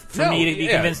enough for me to be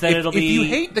convinced that it'll be. If you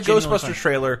hate the Ghostbusters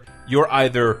trailer, you're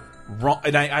either wrong,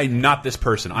 and I'm not this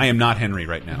person. I am not Henry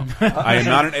right now. I am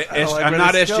not I'm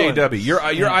not SJW.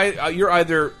 You're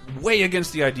either way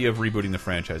against the idea of rebooting the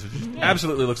franchise, which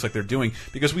absolutely looks like they're doing,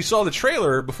 because we saw the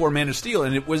trailer before Man of Steel,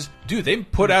 and it was, dude, they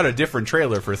put out a different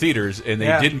trailer for theaters, and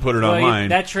they didn't put it online.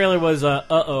 That trailer was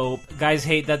guys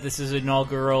hate that this is an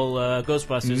all-girl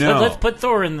Ghostbusters. No. Let's put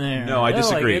Thor in there. No, I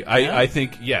disagree. I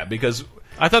think because.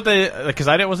 I thought because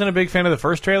I wasn't a big fan of the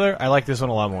first trailer. I like this one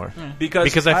a lot more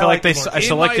because I feel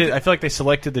like they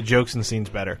selected the jokes and scenes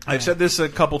better. I've said this a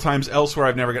couple times elsewhere.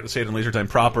 I've never got to say it in Laser Time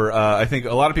proper. I think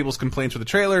a lot of people's complaints with the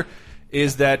trailer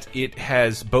is that it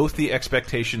has both the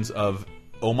expectations of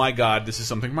oh my god, this is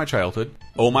something from my childhood.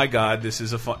 Oh my god, this is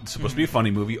supposed to be a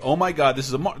funny movie. Oh my god,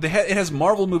 this is it has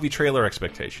Marvel movie trailer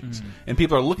expectations, and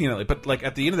people are looking at it. But like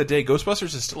at the end of the day,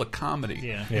 Ghostbusters is still a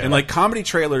comedy, and like comedy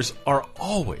trailers are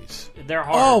they're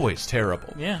hard. always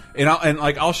terrible. Yeah, and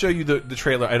I'll show you the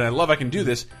trailer, and I can do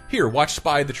this. Here, watch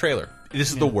Spy the trailer.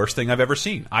 This is the worst thing I've ever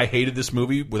seen. I hated this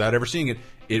movie without ever seeing it.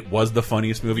 It was the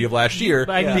funniest movie of last year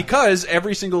because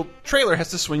every single trailer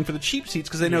has to swing for the cheap seats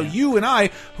because they know you and I,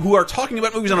 who are talking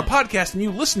about movies on a podcast, and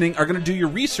you listening are going to do your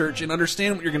research and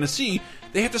understand what you're going to see.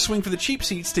 They have to swing for the cheap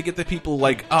seats to get the people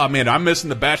like, oh man, I'm missing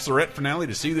the Bachelorette finale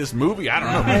to see this movie. I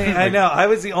don't know. I know. I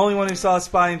was the only one who saw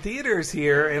Spy in theaters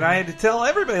here, and I had to tell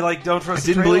everybody, like, don't trust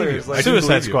the trailers. Like,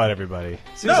 Suicide Squad, everybody.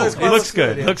 Suicide Squad it looks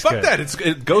good. Yeah. Looks Fuck good. that.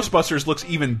 Ghostbusters looks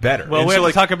even better. Well, we have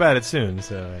to talk about it soon.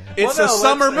 So it's a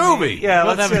summer movie.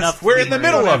 We're in the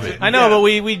middle of it. I know, but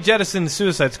we jettisoned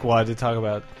Suicide Squad to talk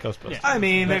about Ghostbusters. I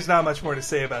mean, there's not much more to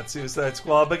say about Suicide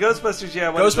Squad, but Ghostbusters,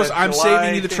 Ghostbusters, I'm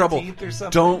saving you the trouble.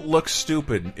 Don't Don't look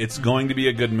stupid. It's going to be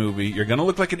a good movie. You're going to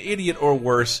look like an idiot or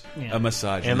worse, a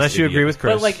misogynist unless you idiot. agree with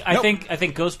Chris. But like, I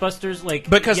think Ghostbusters, like,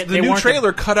 because the new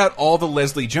trailer the... cut out all the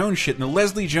Leslie Jones shit, and the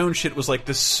Leslie Jones shit was like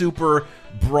the super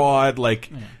broad, like.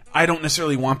 I don't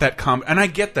necessarily want that and I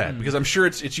get that because I'm sure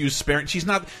it's used sparingly. She's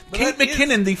not Kate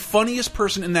McKinnon, the funniest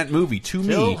person in that movie to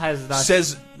me,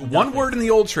 says one word in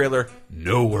the old trailer,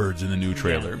 no words in the new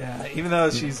trailer. Yeah, even though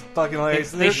she's fucking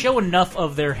hilarious. They show enough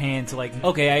of their hand to like,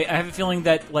 okay, I have a feeling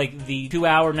that like the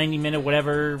 2-hour, 90-minute,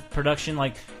 whatever production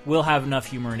like will have enough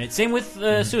humor in it. Same with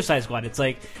Suicide Squad. It's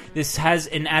like this has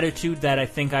an attitude that I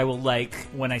think I will like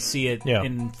when I see it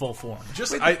in full form.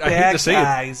 Just I hate to say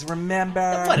guys,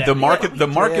 remember the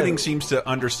marketing seems to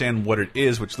understand what it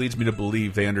is, which leads me to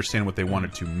believe they understand what they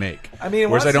wanted to make. I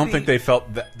mean, whereas I don't think they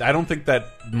felt that. I don't think that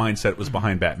mindset was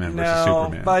behind Batman versus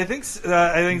Superman. But I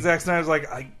think Zack Snyder's like,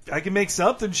 I can make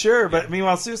something, sure. But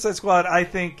meanwhile, Suicide Squad, I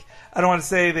don't want to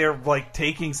say they're like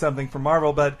taking something from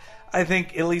Marvel, but I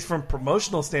think, at least from a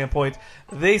promotional standpoint,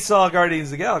 they saw Guardians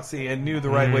of the Galaxy and knew the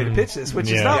right way to pitch this, which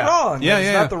is not wrong.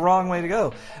 It's not the wrong way to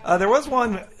go. There was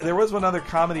one other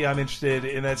comedy I'm interested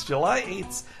in. That's July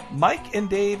 8th's Mike and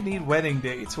Dave Need Wedding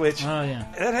Dates, which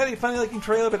that had a funny looking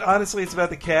trailer, but honestly, it's about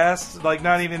the cast, like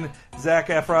not even Zac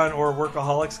Efron or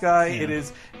Workaholics guy. It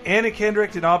is Anna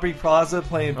Kendrick and Aubrey Plaza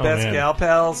playing best gal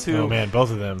pals who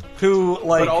both of them who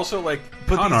like, but also like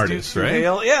put con these artists, dudes right? through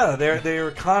hell. Yeah,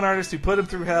 they're con artists who put them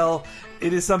through hell.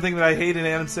 It is something that I hate in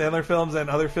Adam Sandler films and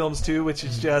other films too, which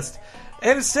is just,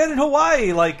 and it's set in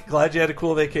Hawaii. Like, glad you had a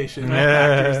cool vacation.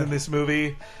 Actors in this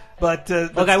movie. But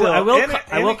look, still,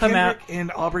 I will come out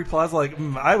and Aubrey Plaza. Like,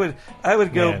 I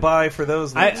would go buy for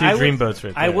those. Two dreamboats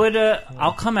right there. I would.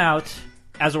 I'll come out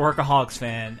as a Workaholics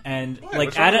fan, and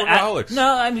like Workaholics? No,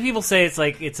 I mean people say it's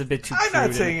like it's a bit too. I'm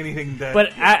not saying anything that.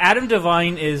 But Adam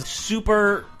Devine is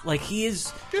super. Like he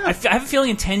is. Yeah. I have a feeling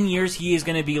in 10 years he is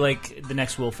going to be like the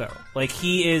next Will Ferrell. Like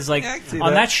he is like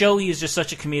on that show. He is just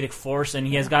such a comedic force, and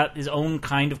he has got his own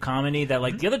kind of comedy that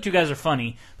like the other two guys are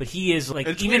funny, but he is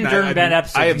like even during bad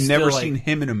episodes. I have never seen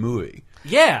him in a movie.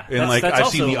 Yeah, and like I've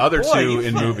seen the other two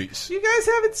in movies. You guys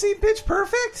haven't seen Pitch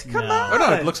Perfect? Come on! Oh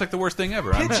no, it looks like the worst thing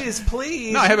ever. Pitches,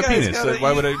 please. No, I have a penis.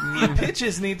 Why would I?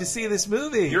 Pitches need to see this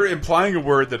movie. You're implying a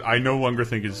word that I no longer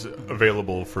think is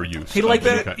available for use. You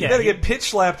better get pitch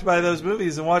slapped by those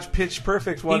movies and watch Pitch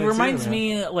Perfect. He reminds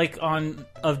me like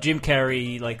of Jim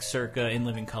Carrey, like circa In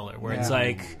Living Color, where it's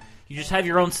like. You just have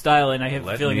your own style, and I have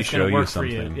a feeling it's going to work for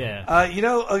you. Yeah.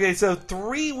 Okay, so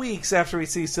 3 weeks after we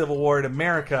see Civil War in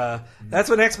America, that's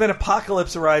when X-Men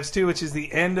Apocalypse arrives, too, which is the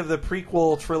end of the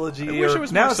prequel trilogy. I wish it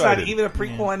was now more excited. It's not even a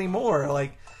prequel anymore.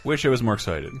 Like, wish I was more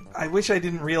excited. I wish I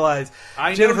didn't realize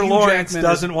Jennifer Lawrence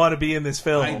doesn't want to be in this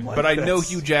film. I know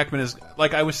Hugh Jackman is...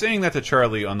 Like, I was saying that to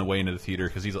Charlie on the way into the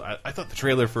theater, because I thought the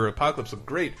trailer for Apocalypse looked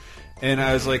great. And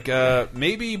I was like,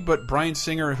 maybe, but Bryan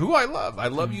Singer, who I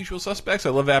love Usual Suspects.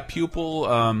 I love that Pupil.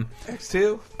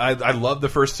 X2. I love the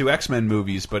first two X-Men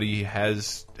movies, but he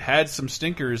has had some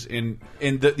stinkers. And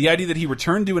the idea that he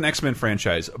returned to an X-Men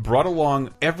franchise, brought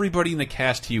along everybody in the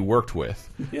cast he worked with,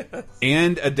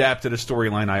 and adapted a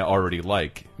storyline I already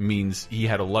like, means he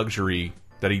had a luxury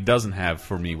that he doesn't have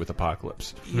for me with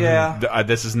Apocalypse. Yeah.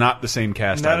 This is not the same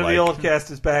cast None of the old cast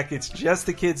is back. It's just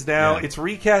the kids now. It's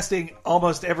recasting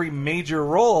almost every major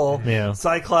role.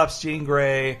 Cyclops, Jean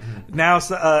Grey, now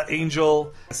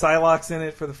Angel, Psylocke's in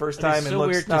it for the first time and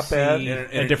looks not bad.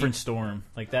 A different Storm.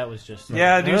 Like, that was just...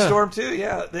 a new Storm, too.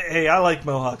 Yeah. Hey, I like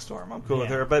Mohawk Storm. I'm cool with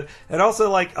her. And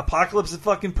also, like, Apocalypse is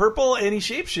fucking purple and he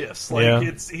shapeshifts. Like,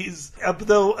 he's...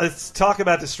 Though, let's talk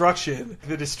about destruction.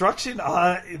 The destruction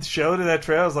showed in that trailer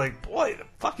trailer. I was like, boy, the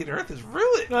fucking Earth is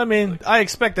ruined. I mean, I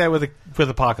expect that with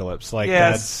Apocalypse. Like,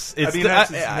 yes, that's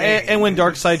and when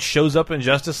Darkseid shows up in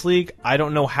Justice League, I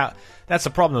don't know how. That's the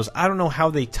problem. Is I don't know how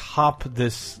they top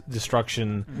this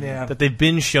destruction that they've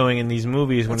been showing in these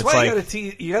movies. When that's it's why like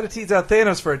you got to tease out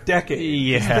Thanos for a decade.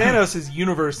 Yeah, Thanos is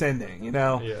universe ending. You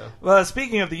know. Yeah. Well,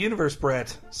 speaking of the universe,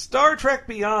 Brett, Star Trek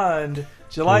Beyond,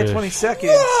 July 22nd.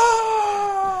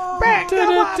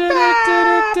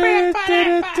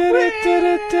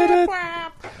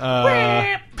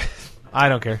 I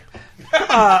don't care.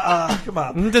 Come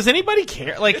on. Does anybody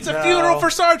care? Like, it's a funeral for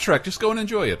Star Trek. Just go and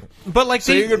enjoy it. But like,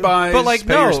 say your goodbyes. But like,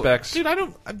 pay your respects, dude. I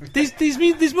don't. These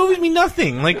movies mean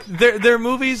nothing. Like, they're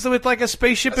movies with like a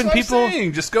spaceship That's and what people. I'm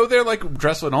saying. Just go there like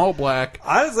dressed in all black.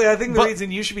 Honestly, I think the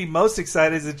reason you should be most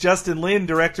excited is that Justin Lin,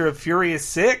 director of Furious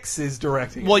 6, is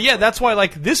directing. Well, yeah, that's why.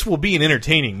 Like, this will be an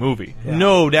entertaining movie,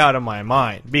 no doubt in my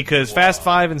mind. Because Fast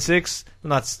 5 and 6,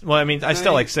 not. Well, I mean, I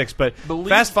still like 6, but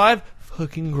Fast 5.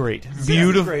 Fucking great,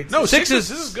 beautiful. Great. No, 6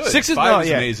 is good. 6 is 5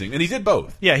 is amazing, and he did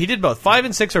both. Yeah, he did both. 5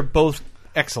 and 6 are both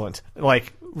excellent.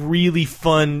 Like, really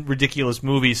fun, ridiculous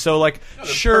movies. So, like,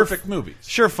 sure, perfect movies.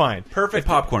 Sure, fine, perfect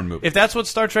popcorn movie. If that's what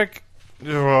Star Trek,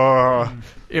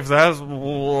 if that's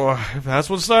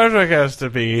what Star Trek has to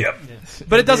be. Yep.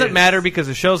 But it doesn't matter because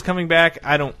the show's coming back.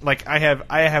 I don't like. I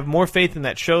have more faith in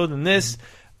that show than this.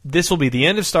 This will be the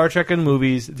end of Star Trek in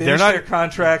movies. They're not their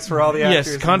contracts for all the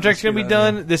actors. Yes, contracts going to be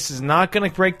done. This is not going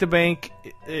to break the bank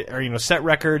or set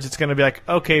records. It's going to be like,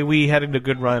 okay, we had a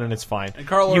good run and it's fine. And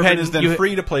Carl Urban is then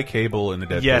free to play Cable in the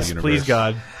Deadpool universe. Yes, please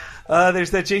God.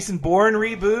 There's that Jason Bourne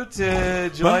reboot,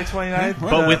 July 29th.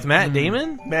 But with Matt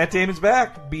Damon? Matt Damon's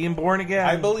back, being born again.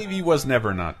 I believe he was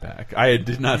never not back. I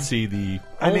did not see the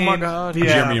my God.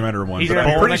 Jeremy Renner one, but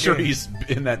I'm pretty sure he's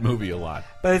in that movie a lot.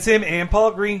 But it's him and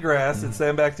Paul Greengrass. It's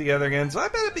them back together again, so I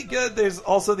bet it'd be good. There's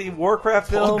also the Warcraft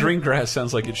film. Paul Greengrass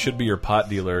sounds like it should be your pot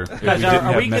dealer. If you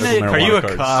Are you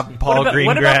a cop, Paul Greengrass?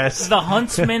 What about the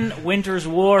Huntsman Winter's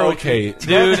War? Okay,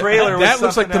 dude, that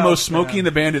looks like the most Smokey and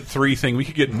the Bandit 3 thing. We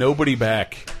could get nobody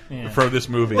back for this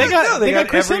movie. They got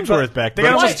Chris Hemsworth back. They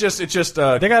got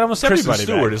almost everybody Kristen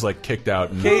Stewart back. is like kicked out.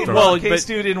 And Kate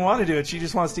Stu didn't want to do it. She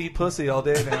just wants to eat pussy all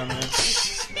day down there.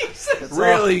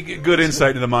 Really good insight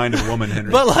into the mind of a woman,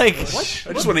 Henry. But like,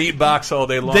 I just want to eat box all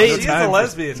day long. She's a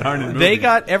lesbian. They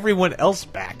got everyone else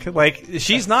back. Like,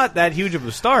 she's not that huge of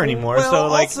a star anymore. Well, so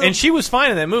like, also, and she was fine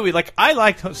in that movie. Like, I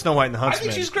liked Snow White and the Huntsman.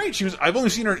 I think she's great. I've only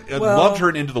seen her. Loved her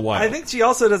in Into the Wild. I think she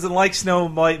also doesn't like Snow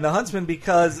White and the Huntsman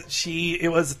because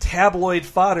it was tabloid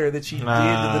fodder that she did to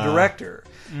the director.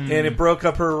 And it broke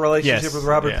up her relationship with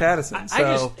Robert Pattinson.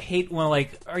 I just hate when,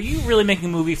 like, are you really making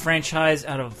a movie franchise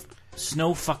out of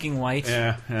Snow fucking White?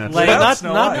 Yeah. Like,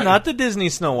 not the Disney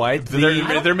Snow White.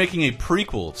 They're making a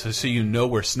prequel so you know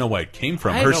where Snow White came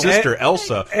from. Her sister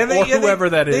Elsa, or whoever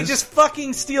that is. They just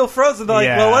fucking steal Frozen. They're like,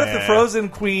 well, what if the Frozen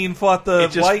Queen fought the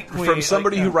White Queen? From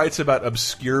somebody who writes about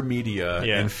obscure media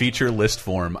in feature list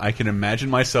form, I can imagine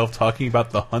myself talking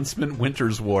about the Huntsman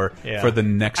Winter's War for the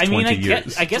next 20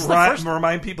 years. I guess the first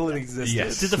remind people it existed.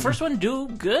 Yes. Did the first one do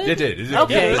good? It did.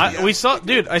 Okay. I saw it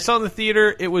in the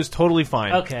theater. It was totally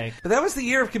fine. Okay. But that was the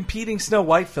year of competing Snow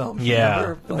White films.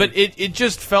 Yeah. But it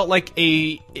just felt like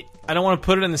I don't want to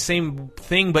put it in the same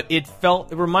thing, but it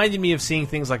reminded me of seeing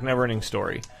things like Neverending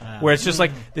Story, where it's just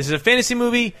like, this is a fantasy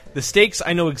movie, the stakes,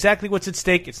 I know exactly what's at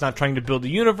stake, it's not trying to build a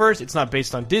universe, it's not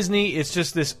based on Disney, it's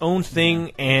just this own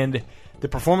thing, and the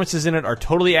performances in it are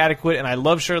totally adequate, and I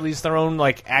love Charlize Theron,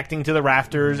 like, acting to the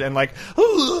rafters, and like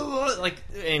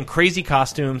in crazy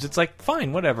costumes. It's like,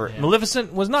 fine, whatever. Yeah.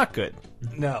 Maleficent was not good.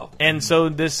 No. And so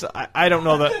this, I don't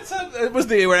know that... It was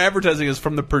the advertising is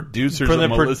from the producers of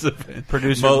Maleficent.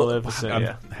 Producer of Maleficent,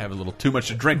 I'm having a little too much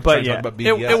to drink. But yeah,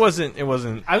 it wasn't... I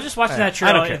was just watching that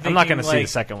trailer. I don't care. Thinking, I'm not going to like, see the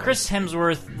second one. Chris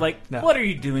Hemsworth, what are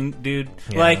you doing, dude?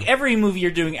 Yeah. Like, every movie you're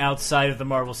doing outside of the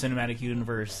Marvel Cinematic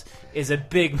Universe is a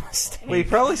big mistake. Well, he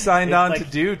probably signed on to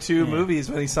do 2 movies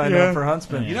when he signed on for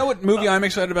Huntsman. You know what movie I'm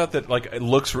excited about that, like, it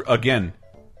looks, again...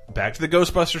 Back to the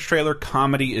Ghostbusters trailer,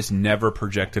 comedy is never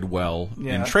projected well.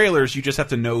 Yeah. In trailers, you just have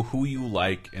to know who you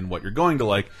like and what you're going to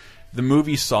like. The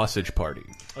movie Sausage Party.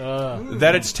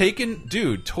 That it's taken...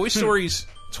 Dude, Toy Story's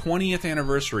 20th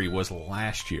anniversary was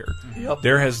last year. Yep.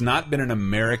 There has not been an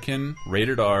American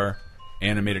rated R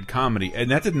animated comedy,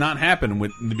 and that did not happen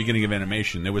in the beginning of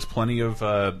animation. There was plenty of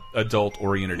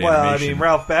adult-oriented animation. Well, I mean,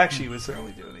 Ralph Bakshi was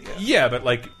certainly doing it. Yeah, but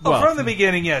like... from the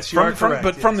beginning, yes, But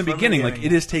from the beginning, like,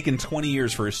 it has taken 20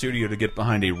 years for a studio to get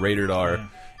behind a rated R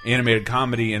animated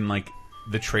comedy, and like...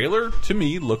 the trailer to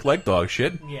me looked like dog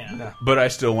shit. Yeah. But I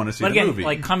still want to see but again, the movie.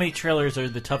 Like comedy trailers are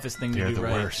the toughest thing to do. The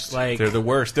right? worst. Like they're the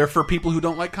worst. They're for people who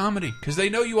don't like comedy because they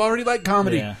know you already like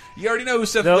comedy. Yeah. You already know who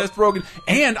Seth Rogen,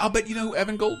 and I'll bet you know who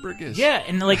Evan Goldberg is. Yeah,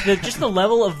 and like just the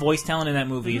level of voice talent in that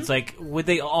movie. It's like, would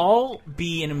they all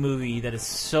be in a movie that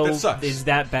is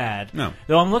that bad? No.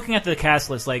 Though I'm looking at the cast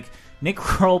list, like Nick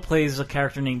Kroll plays a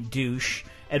character named Douche.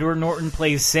 Edward Norton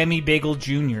plays Sammy Bagel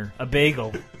Jr., a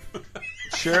bagel.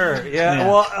 Sure, yeah.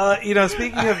 Well,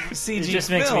 speaking of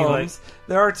CG films,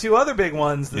 there are two other big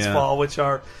ones this fall, which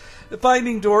are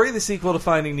Finding Dory, the sequel to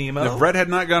Finding Nemo. If Red had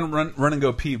not gone Run and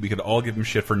Go Pete, we could all give him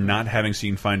shit for not having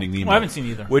seen Finding Nemo. Well, I haven't seen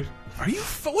either.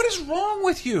 What is wrong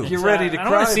with you? You're ready to cry. I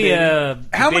don't want to see a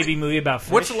baby movie about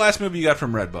fish. What's the last movie you got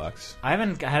from Redbox? I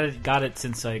haven't got it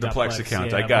since I got the Plex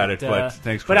account. I got it, but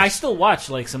thanks, Chris. But I still watch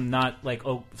like some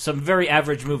very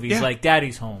average movies like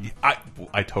Daddy's Home.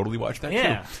 I totally watched that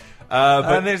too.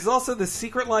 And there's also The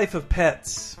Secret Life of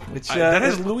Pets, which that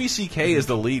has Louis C.K. as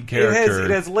the lead character.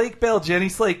 It has Lake Bell, Jenny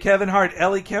Slate, Kevin Hart,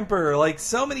 Ellie Kemper, like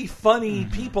so many funny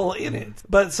people in it.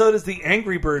 But so does the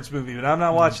Angry Birds movie, but I'm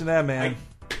not watching that, man.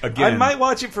 I might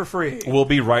watch it for free. We'll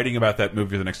be writing about that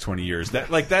movie for the next 20 years.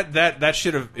 That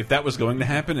should have, if that was going to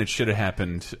happen, it should have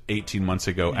happened 18 months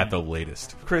ago at the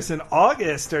latest. Chris, in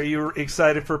August, are you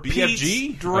excited for BFG?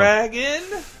 Pete's Dragon?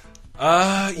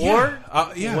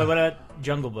 Yeah. What about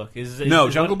Jungle Book?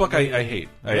 Jungle Book I hate.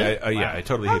 Really? I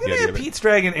totally hate the idea of it. Pete's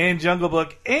Dragon and Jungle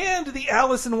Book and the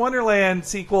Alice in Wonderland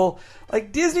sequel.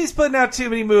 Like, Disney's putting out too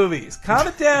many movies. Calm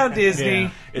it down,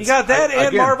 Disney. You got that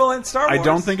and Marvel and Star Wars. I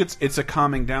don't think it's a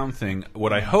calming down thing.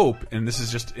 What I hope, and this is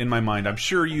just in my mind, I'm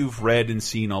sure you've read and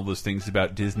seen all those things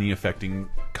about Disney affecting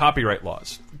copyright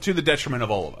laws to the detriment of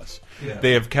all of us. Yeah.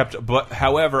 They have kept,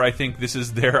 however, I think this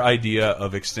is their idea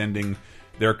of extending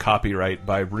their copyright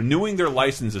by renewing their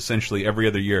license essentially every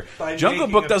other year. Jungle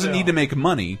Book doesn't need to make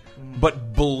money,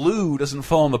 but Baloo doesn't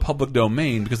fall in the public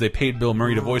domain because they paid Bill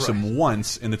Murray to voice him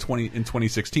once in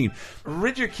 2016.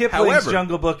 Richard Kipling's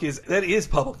Jungle Book is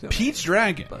public domain. Pete's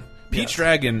Dragon. Pete's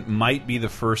Dragon might be the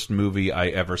first movie I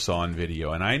ever saw on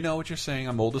video, and I know what you're saying.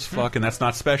 I'm old as fuck, and that's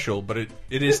not special, but it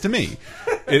is to me.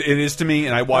 It is to me,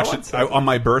 and I watched it on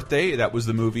my birthday. That was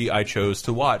the movie I chose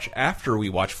to watch after we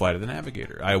watched Flight of the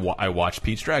Navigator. I watched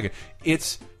Pete's Dragon.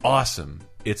 It's awesome.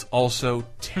 It's also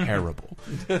terrible.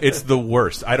 It's the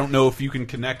worst. I don't know if you can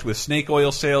connect with snake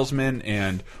oil salesmen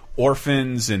and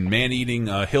orphans and man-eating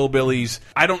hillbillies.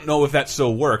 I don't know if that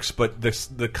still works, but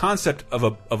the concept of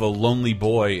a lonely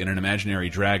boy and an imaginary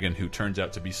dragon who turns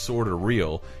out to be sort of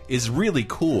real is really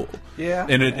cool. Yeah.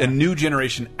 And a new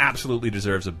generation absolutely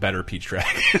deserves a better Pete's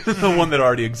Dragon than the one that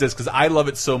already exists, because I love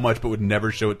it so much but would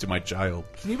never show it to my child.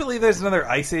 Can you believe there's another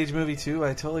Ice Age movie too?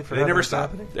 I totally forgot. They never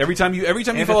stop. Every time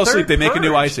you fall asleep, they make a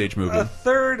new Ice Age movie. A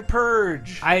third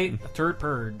Purge. Third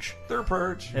Purge. Third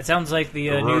Purge. That sounds like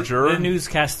the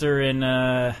newscaster in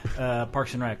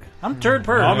Parks and Rec. I'm Third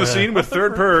Purge. On the scene with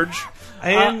Third Purge.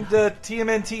 And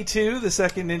TMNT 2, the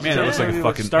second Ninja Turtle. Man, that looks like a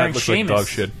fucking like dog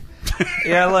shit.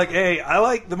 Yeah, I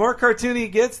like the more cartoony it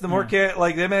gets, the more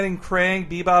like them adding Krang,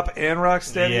 Bebop, and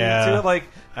Rocksteady to it. Like,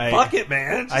 fuck it,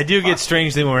 man. I do get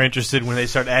strangely more interested when they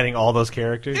start adding all those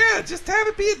characters. Yeah, just have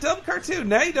it be a dumb cartoon.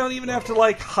 Now you don't even have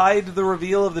to hide the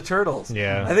reveal of the turtles.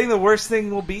 Yeah, I think the worst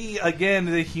thing will be again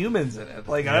the humans in it.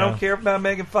 I don't care about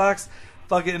Megan Fox.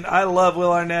 Fucking, I love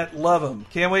Will Arnett. Love him.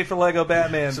 Can't wait for Lego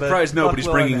Batman. Surprised nobody's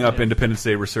bringing up Independence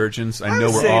Day Resurgence. I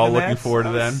know we're all looking forward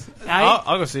to that.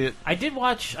 I'll go see it. I did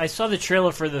watch. I saw the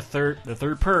trailer for the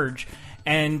third Purge,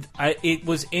 and it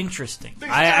was interesting.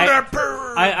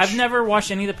 I've never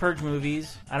watched any of the Purge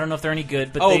movies. I don't know if they're any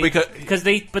good, but because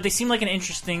they seem like an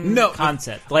interesting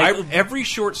concept. Every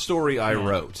short story I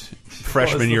wrote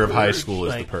freshman year of high school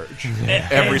is the Purge.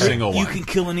 Every single one. You can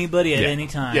kill anybody at any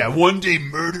time. Yeah, one day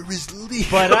murder is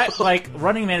legal. But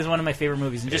Running Man is one of my favorite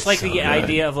movies, and just the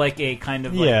idea of a kind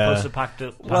of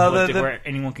post-apocalyptic where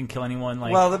anyone can kill anyone.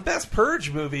 The best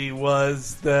Purge movie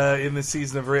was in the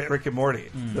season of Rick and Morty.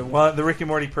 The Rick and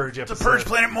Morty Purge episode. It's a Purge,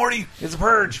 Planet Morty. It's a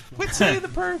Purge. Quit saying the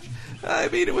Purge. I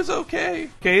mean, it was okay.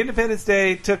 Okay, Independence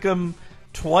Day took them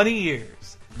 20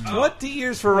 years. 20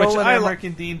 years for Roland Emmerich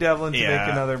and Dean Devlin to make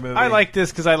another movie. I like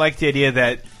this because I like the idea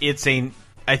that it's I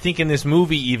think in this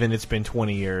movie even it's been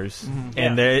 20 years. Mm-hmm.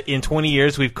 And in 20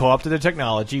 years we've co-opted the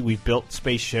technology, we've built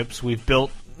spaceships, we've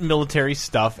built military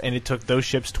stuff, and it took those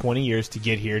ships 20 years to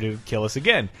get here to kill us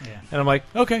again. Yeah. And I'm like,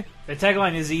 okay. The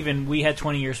tagline is even, we had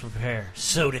 20 years to prepare.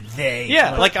 So did they.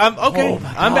 Yeah, like I'm okay.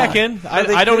 I'm back in.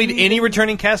 I don't need any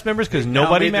returning cast members because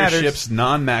nobody matters. Their ships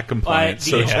non-Mac compliant.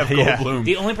 So Jeff Goldblum.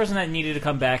 The only person that needed to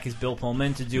come back is Bill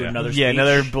Pullman to do another speech. Yeah,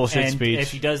 another bullshit and speech.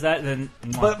 If he does that, then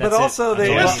but also they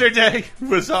yesterday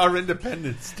was our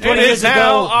Independence Day. 20 years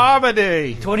ago, Arbor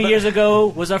Day. 20 years ago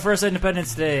was our first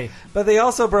Independence Day. But they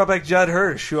also brought back Judd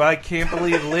Hirsch, who I can't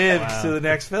believe lived to the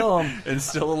next film and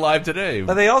still alive today.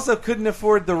 But they also couldn't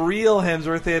afford the real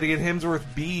Hemsworth. They had to get Hemsworth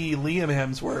B. Liam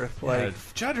Hemsworth. Like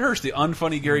Judd Hirsch, the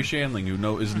unfunny Gary Shandling,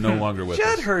 who is no longer with us.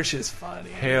 Judd Hirsch is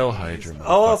funny. Hail Hydra.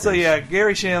 Oh, also,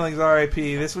 Gary Shandling's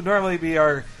R.I.P. This would normally be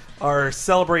our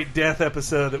celebrate death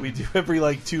episode that we do every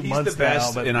 2 months the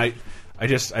best, now. But and I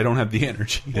don't have the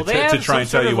energy to try and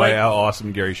tell you how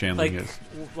awesome Gary Shandling is.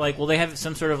 Will they have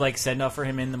some sort of send off for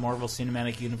him in the Marvel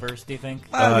Cinematic Universe? Do you think?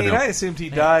 I assumed he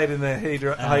died in the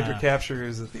Hydra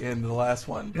captures at the end of the last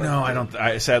one. But no, I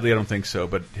don't. Sadly, I don't think so.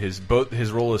 But his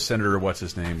role as Senator what's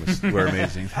his name were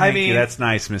amazing. Thank you. That's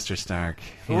nice, Mr. Stark.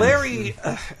 Larry,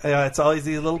 it's always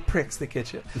these little pricks that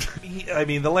get you.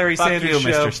 The Larry Sanders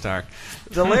show, Mr. Stark.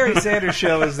 The Larry Sanders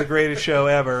show is the greatest show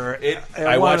ever.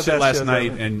 I watched it last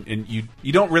night, and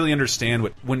you don't really understand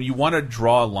when you want to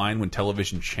draw a line when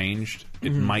television changed.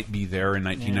 It might be there in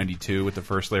 1992 with the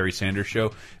first Larry Sanders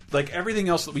show. Like everything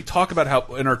else that we talk about, how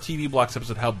in our TV Blocks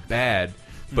episode, how bad,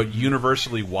 but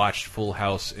universally watched Full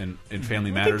House and Family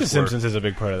Matters. I think The Simpsons is a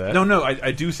big part of that. No,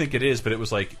 I do think it is, but it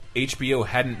was like HBO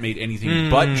hadn't made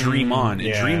anything but Dream On,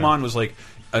 and Dream On was like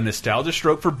a nostalgia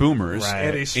stroke for boomers,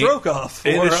 and a stroke off,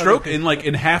 and a stroke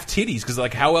in half titties, because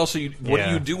how else what do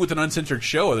you do with an uncensored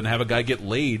show other than have a guy get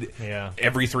laid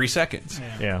every 3 seconds?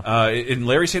 And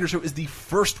Larry Sanders Show is the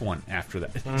first one after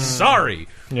that. Sorry,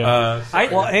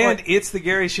 and it's the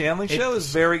Gary Shandling Show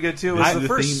is very good too. It was the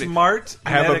first smart. I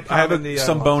have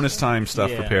some bonus time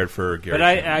stuff prepared for Gary. But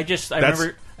I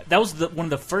remember. That was one of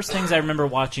the first things I remember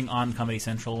watching on Comedy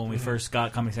Central when we first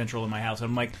got Comedy Central in my house. And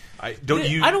I'm like, do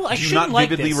you not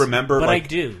vividly remember? But I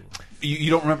do.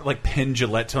 You don't remember Penn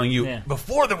Jillette telling you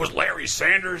before there was Larry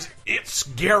Sanders, it's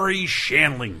Gary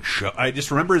Shandling Show. I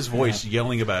just remember his voice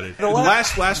yelling about it. The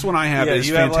last one I have is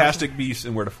Fantastic Beasts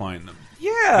and Where to Find Them.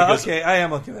 Yeah, okay, I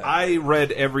am looking at that. I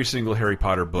read every single Harry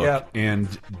Potter book and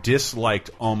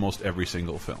disliked almost every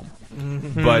single film.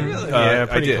 But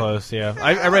pretty close. Yeah,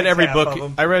 I read every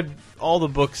book. I read all the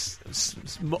books,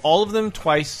 all of them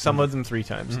twice, some of them 3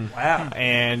 times. Wow!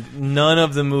 And none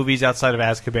of the movies outside of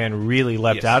Azkaban really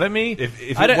leapt out at me. If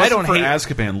it wasn't for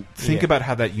Azkaban, think about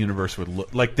how that universe would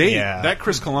look. Like that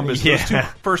Chris Columbus, those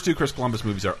first two Chris Columbus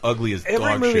movies are ugly as dog shit.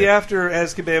 Every movie after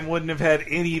Azkaban wouldn't have had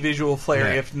any visual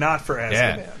flair if not for Azkaban.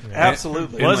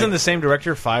 Absolutely. Wasn't the same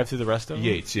director 5 through the rest of them?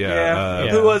 Yates,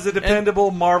 who was a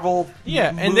dependable Marvel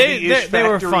and they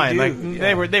were fine.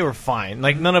 They were fine.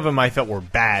 Like none of them I felt were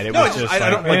bad. It was just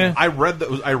I read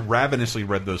those. I ravenously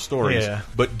read those stories,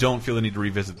 but don't feel the need to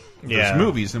revisit those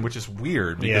movies, and which is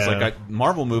weird because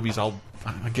Marvel movies, I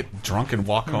get drunk and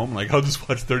walk home. Like I'll just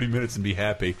watch 30 minutes and be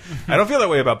happy. I don't feel that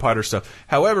way about Potter stuff.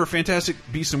 However, Fantastic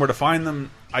Beasts and Where to Find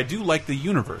Them, I do like the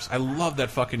universe. I love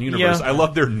that fucking universe. I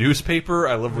love their newspaper.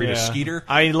 I love Rita Skeeter.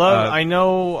 I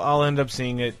know I'll end up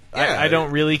seeing it. I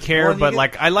don't really care, but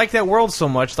I like that world so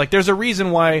much. Like there's a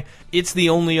reason why it's the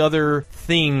only other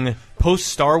thing post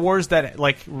Star Wars that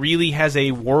really has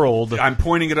a world. I'm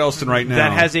pointing at Elston right now.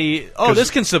 That has this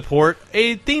can support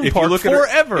a theme park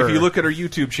forever. If you look at our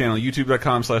YouTube channel,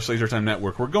 youtube.com/LaserTime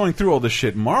Network, we're going through all this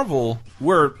shit. Marvel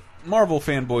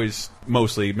fanboys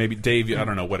mostly. Maybe Dave, I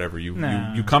don't know, whatever. You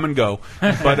come and go.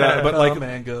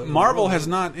 But Marvel has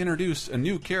not introduced a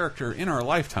new character in our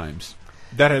lifetimes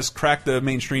that has cracked the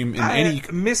mainstream in any.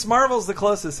 Miss Marvel's the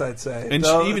closest, I'd say. And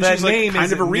even she's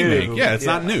kind of a remake. New. Yeah, it's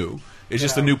not new. It's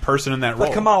just a new person in that role.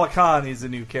 But Kamala Khan is a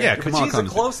new character. Yeah, Kamala Khan's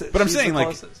the closest. But I'm saying,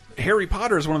 Harry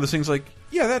Potter is one of those things.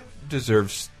 That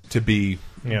deserves to be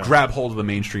grab hold of the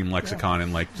mainstream lexicon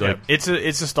and it's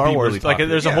a Star Wars. Really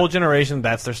there's a whole generation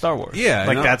that's their Star Wars. Yeah,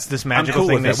 that's this magical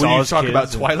thing they saw. When you talk about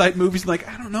Twilight movies, I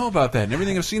don't know about that, and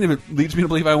everything I've seen of it leads me to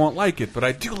believe I won't like it. But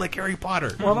I do like Harry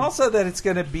Potter. Well, and also that it's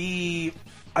going to be.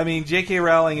 I mean, J.K.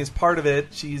 Rowling is part of it.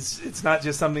 It's not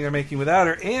just something they're making without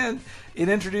her, and it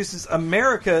introduces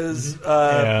America's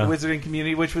wizarding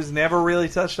community, which was never really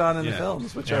touched on in the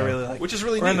films, which I really like. Which is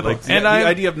really neat. And the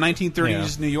idea of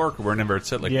 1930s New York, wherever it's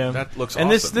set, that looks awesome.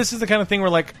 And this is the kind of thing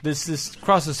where this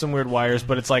crosses some weird wires,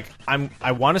 but it's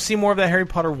I want to see more of that Harry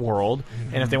Potter world,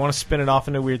 and if they want to spin it off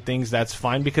into weird things, that's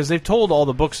fine because they've told all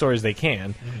the book stories they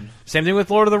can. Same thing with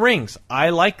Lord of the Rings.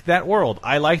 I like that world.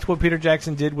 I liked what Peter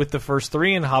Jackson did with the first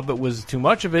 3, and Hobbit was too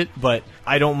much of it, but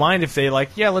I don't mind if they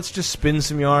let's just spin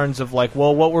some yarns of like,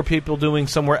 well, what were people doing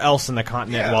somewhere else in the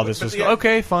continent while this was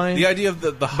okay, fine. The idea of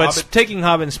the but Hobbit, taking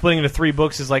Hobbit and splitting into 3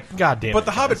 books is like, goddamn. But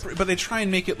the Hobbit, but they try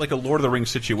and make it like a Lord of the Rings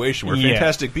situation where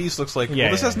Fantastic Beasts looks like,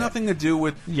 well, this has nothing to do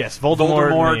with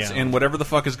Voldemort and whatever the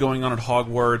fuck is going on at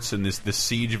Hogwarts and this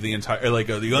siege of the entire, like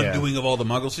the undoing of all the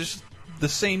Muggles. It's just the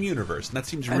same universe, and that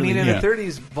seems really. in the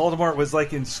 30s, Voldemort was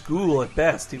like in school at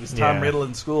best. He was Tom Riddle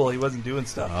in school. He wasn't doing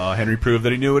stuff. Oh, Henry proved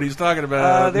that he knew what he was talking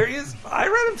about. There is. I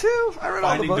read him too. I read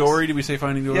all the books. Finding Dory. Did we say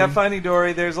Finding Dory? Yeah, Finding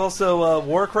Dory. There's also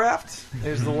Warcraft.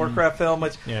 There's the Warcraft film,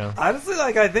 which honestly,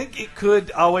 like, I think it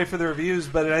could. I'll wait for the reviews,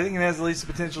 but I think it has at least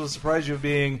the potential to surprise you of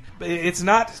being. It's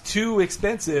not too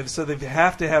expensive, so they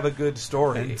have to have a good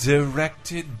story.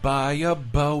 Directed by a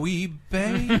Bowie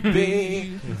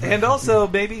baby. And also,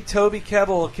 maybe Toby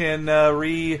Kebbell can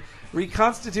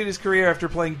reconstitute his career after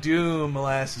playing Doom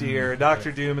last year,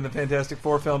 Doctor Doom in the Fantastic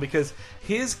Four film, because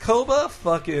his Koba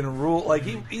fucking rule. Like,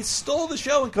 he stole the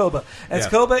show in Koba. As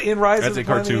Koba in Rise of the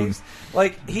Planet of the Apes.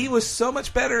 Like, he was so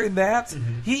much better in that.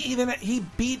 He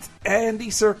beat Andy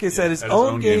Serkis at his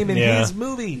own game in his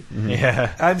movie.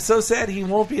 Yeah. I'm so sad he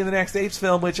won't be in the next Apes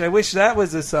film, which I wish that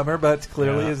was this summer, but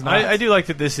clearly is not. I do like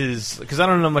that this is, because I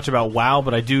don't know much about WoW,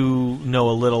 but I do know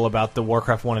a little about the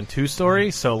Warcraft 1 and 2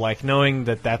 story, so like knowing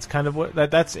that that's kind of what,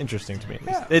 that's interesting to me.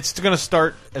 Yeah. It's going to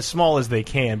start as small as they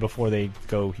can before they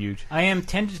go huge. I am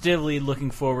tentatively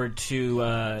looking forward to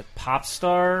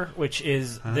Popstar, which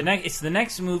is it's the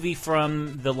next movie from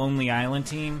the Lonely Island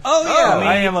team. Oh yeah,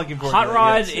 I am looking forward. Hot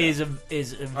Rod to is a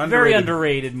very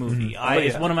underrated movie.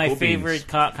 It's one of my favorite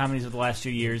comedies of the last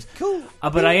 2 years. Cool.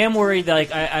 But I am worried that,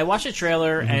 like, I watched the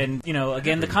trailer and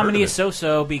again the comedy is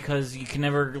so because you can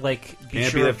never be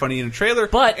that funny in a trailer,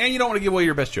 and you don't want to give away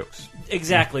your best jokes.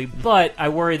 Exactly, but I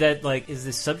worry that, like, is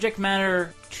this subject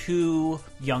matter too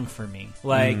young for me?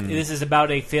 Like, this is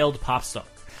about a failed pop star.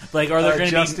 Like, are there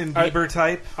going to be Justin Bieber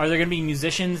type? Are there going to be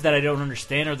musicians that I don't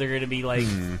understand? Are there going to be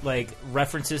like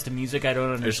references to music I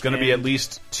don't understand? There's going to be at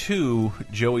least 2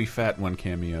 Joey Fat One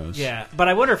cameos. Yeah, but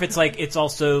I wonder if it's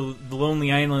also the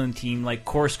Lonely Island team, like,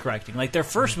 course correcting. Like, their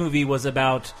first movie was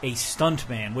about a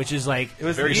stuntman, which is like it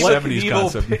was very 70s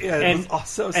concept. Yeah, and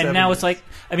also 70s. And now it's like,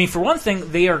 I mean, for one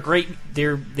thing, they are great.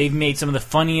 They've made some of the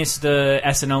funniest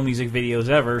SNL music videos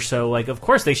ever. So, like, of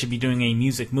course they should be doing a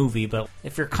music movie. But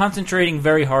if you're concentrating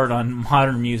very hard on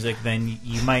modern music, then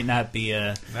you might not be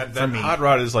that Hot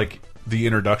Rod is like the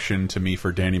introduction to me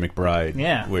for Danny McBride.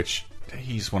 Yeah, which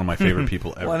he's one of my favorite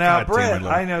people ever. Well, now, Brett,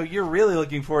 I know you're really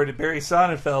looking forward to Barry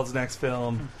Sonnenfeld's next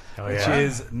film. Which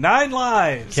is 9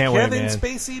 Lives. Kevin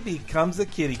Spacey becomes a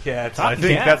kitty cat. I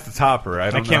think that's the topper.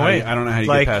 I can't wait. I don't know how you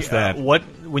get past that.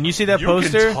 When you see that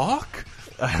poster, can talk.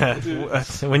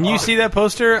 When you see that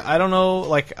poster, I don't know.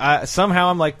 Like, somehow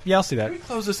I'm like, yeah, I'll see that. Can we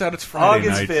close this out? It's Friday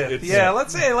August night.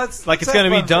 5th. Let's like, it's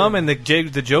going to be dumb, and the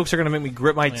jokes are going to make me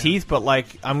grip my teeth. But like,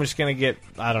 I'm just going to get,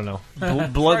 I don't know,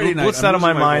 blitz out of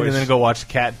my mind, and then go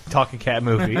watch a talking cat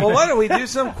movie. Well, why don't we do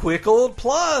some quick old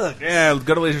plugs? Yeah,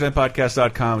 go to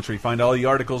LaserTimePodcast.com. It's where you find all the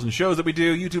articles and shows that we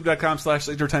do.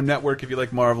 YouTube.com/LaserTime Network. If you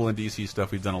like Marvel and DC stuff,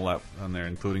 we've done a lot on there,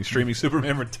 including streaming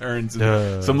Superman Returns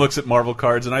and some looks at Marvel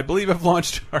cards. And I believe I've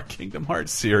launched our Kingdom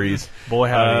Hearts series, boy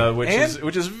howdy,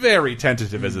 which is very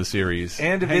tentative as a series,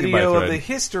 and a video of the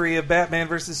history of Batman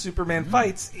versus Superman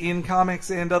fights in comics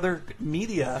and other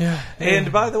media.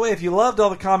 And by the way, if you loved all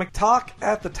the comic talk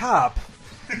at the top,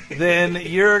 then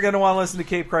you're going to want to listen to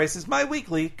Cape Crisis, my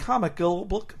weekly comical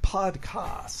book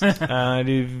podcast.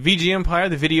 The VG Empire,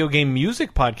 the video game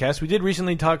music podcast. We did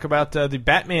recently talk about the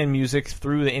Batman music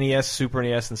through the NES, Super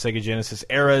NES, and Sega Genesis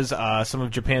eras. Some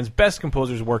of Japan's best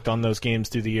composers worked on those games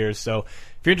through the years. So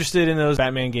if you're interested in those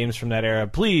Batman games from that era,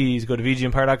 please go to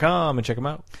VGEmpire.com and check them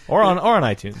out. Or on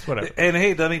iTunes, whatever. And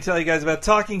hey, let me tell you guys about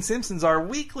Talking Simpsons, our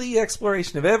weekly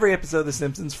exploration of every episode of The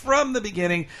Simpsons from the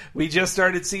beginning. We just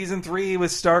started Season 3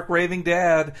 with Stark Raving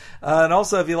Dad. And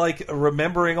also, if you like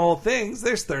remembering old things,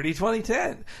 there's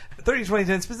 30-20-10.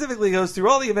 30-20-10 specifically goes through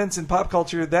all the events in pop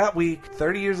culture that week,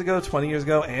 30 years ago, 20 years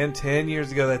ago, and 10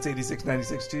 years ago. That's 86,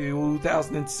 96,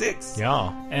 2006.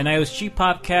 Yeah. And I was Cheap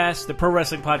Popcast, the pro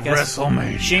wrestling podcast.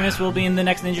 WrestleMania. Sheamus will be in the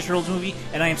next Ninja Turtles movie,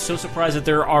 and I am so surprised that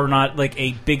there are not, like,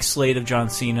 a big slate of John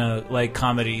Cena, like,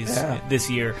 comedies this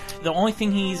year. The only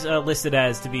thing he's listed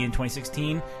as to be in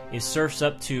 2016 is Surf's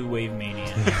Up to Wave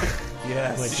Mania.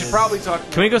 Yes. You should probably talk.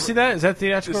 Can we go see that? Is that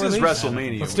theatrical This is release?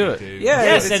 WrestleMania. Let's do it. Dude. Yeah,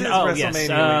 yes, it is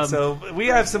WrestleMania week. So we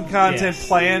have some content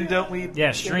planned, don't we?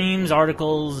 Yeah, streams,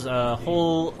 articles, a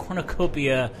whole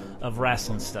cornucopia of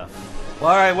wrestling stuff. Well,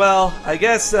 all right, well, I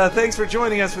guess thanks for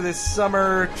joining us for this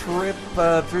summer trip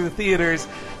through the theaters.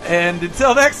 And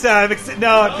until next time,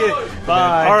 no, I'm kidding.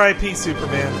 Bye. R.I.P.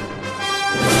 Superman.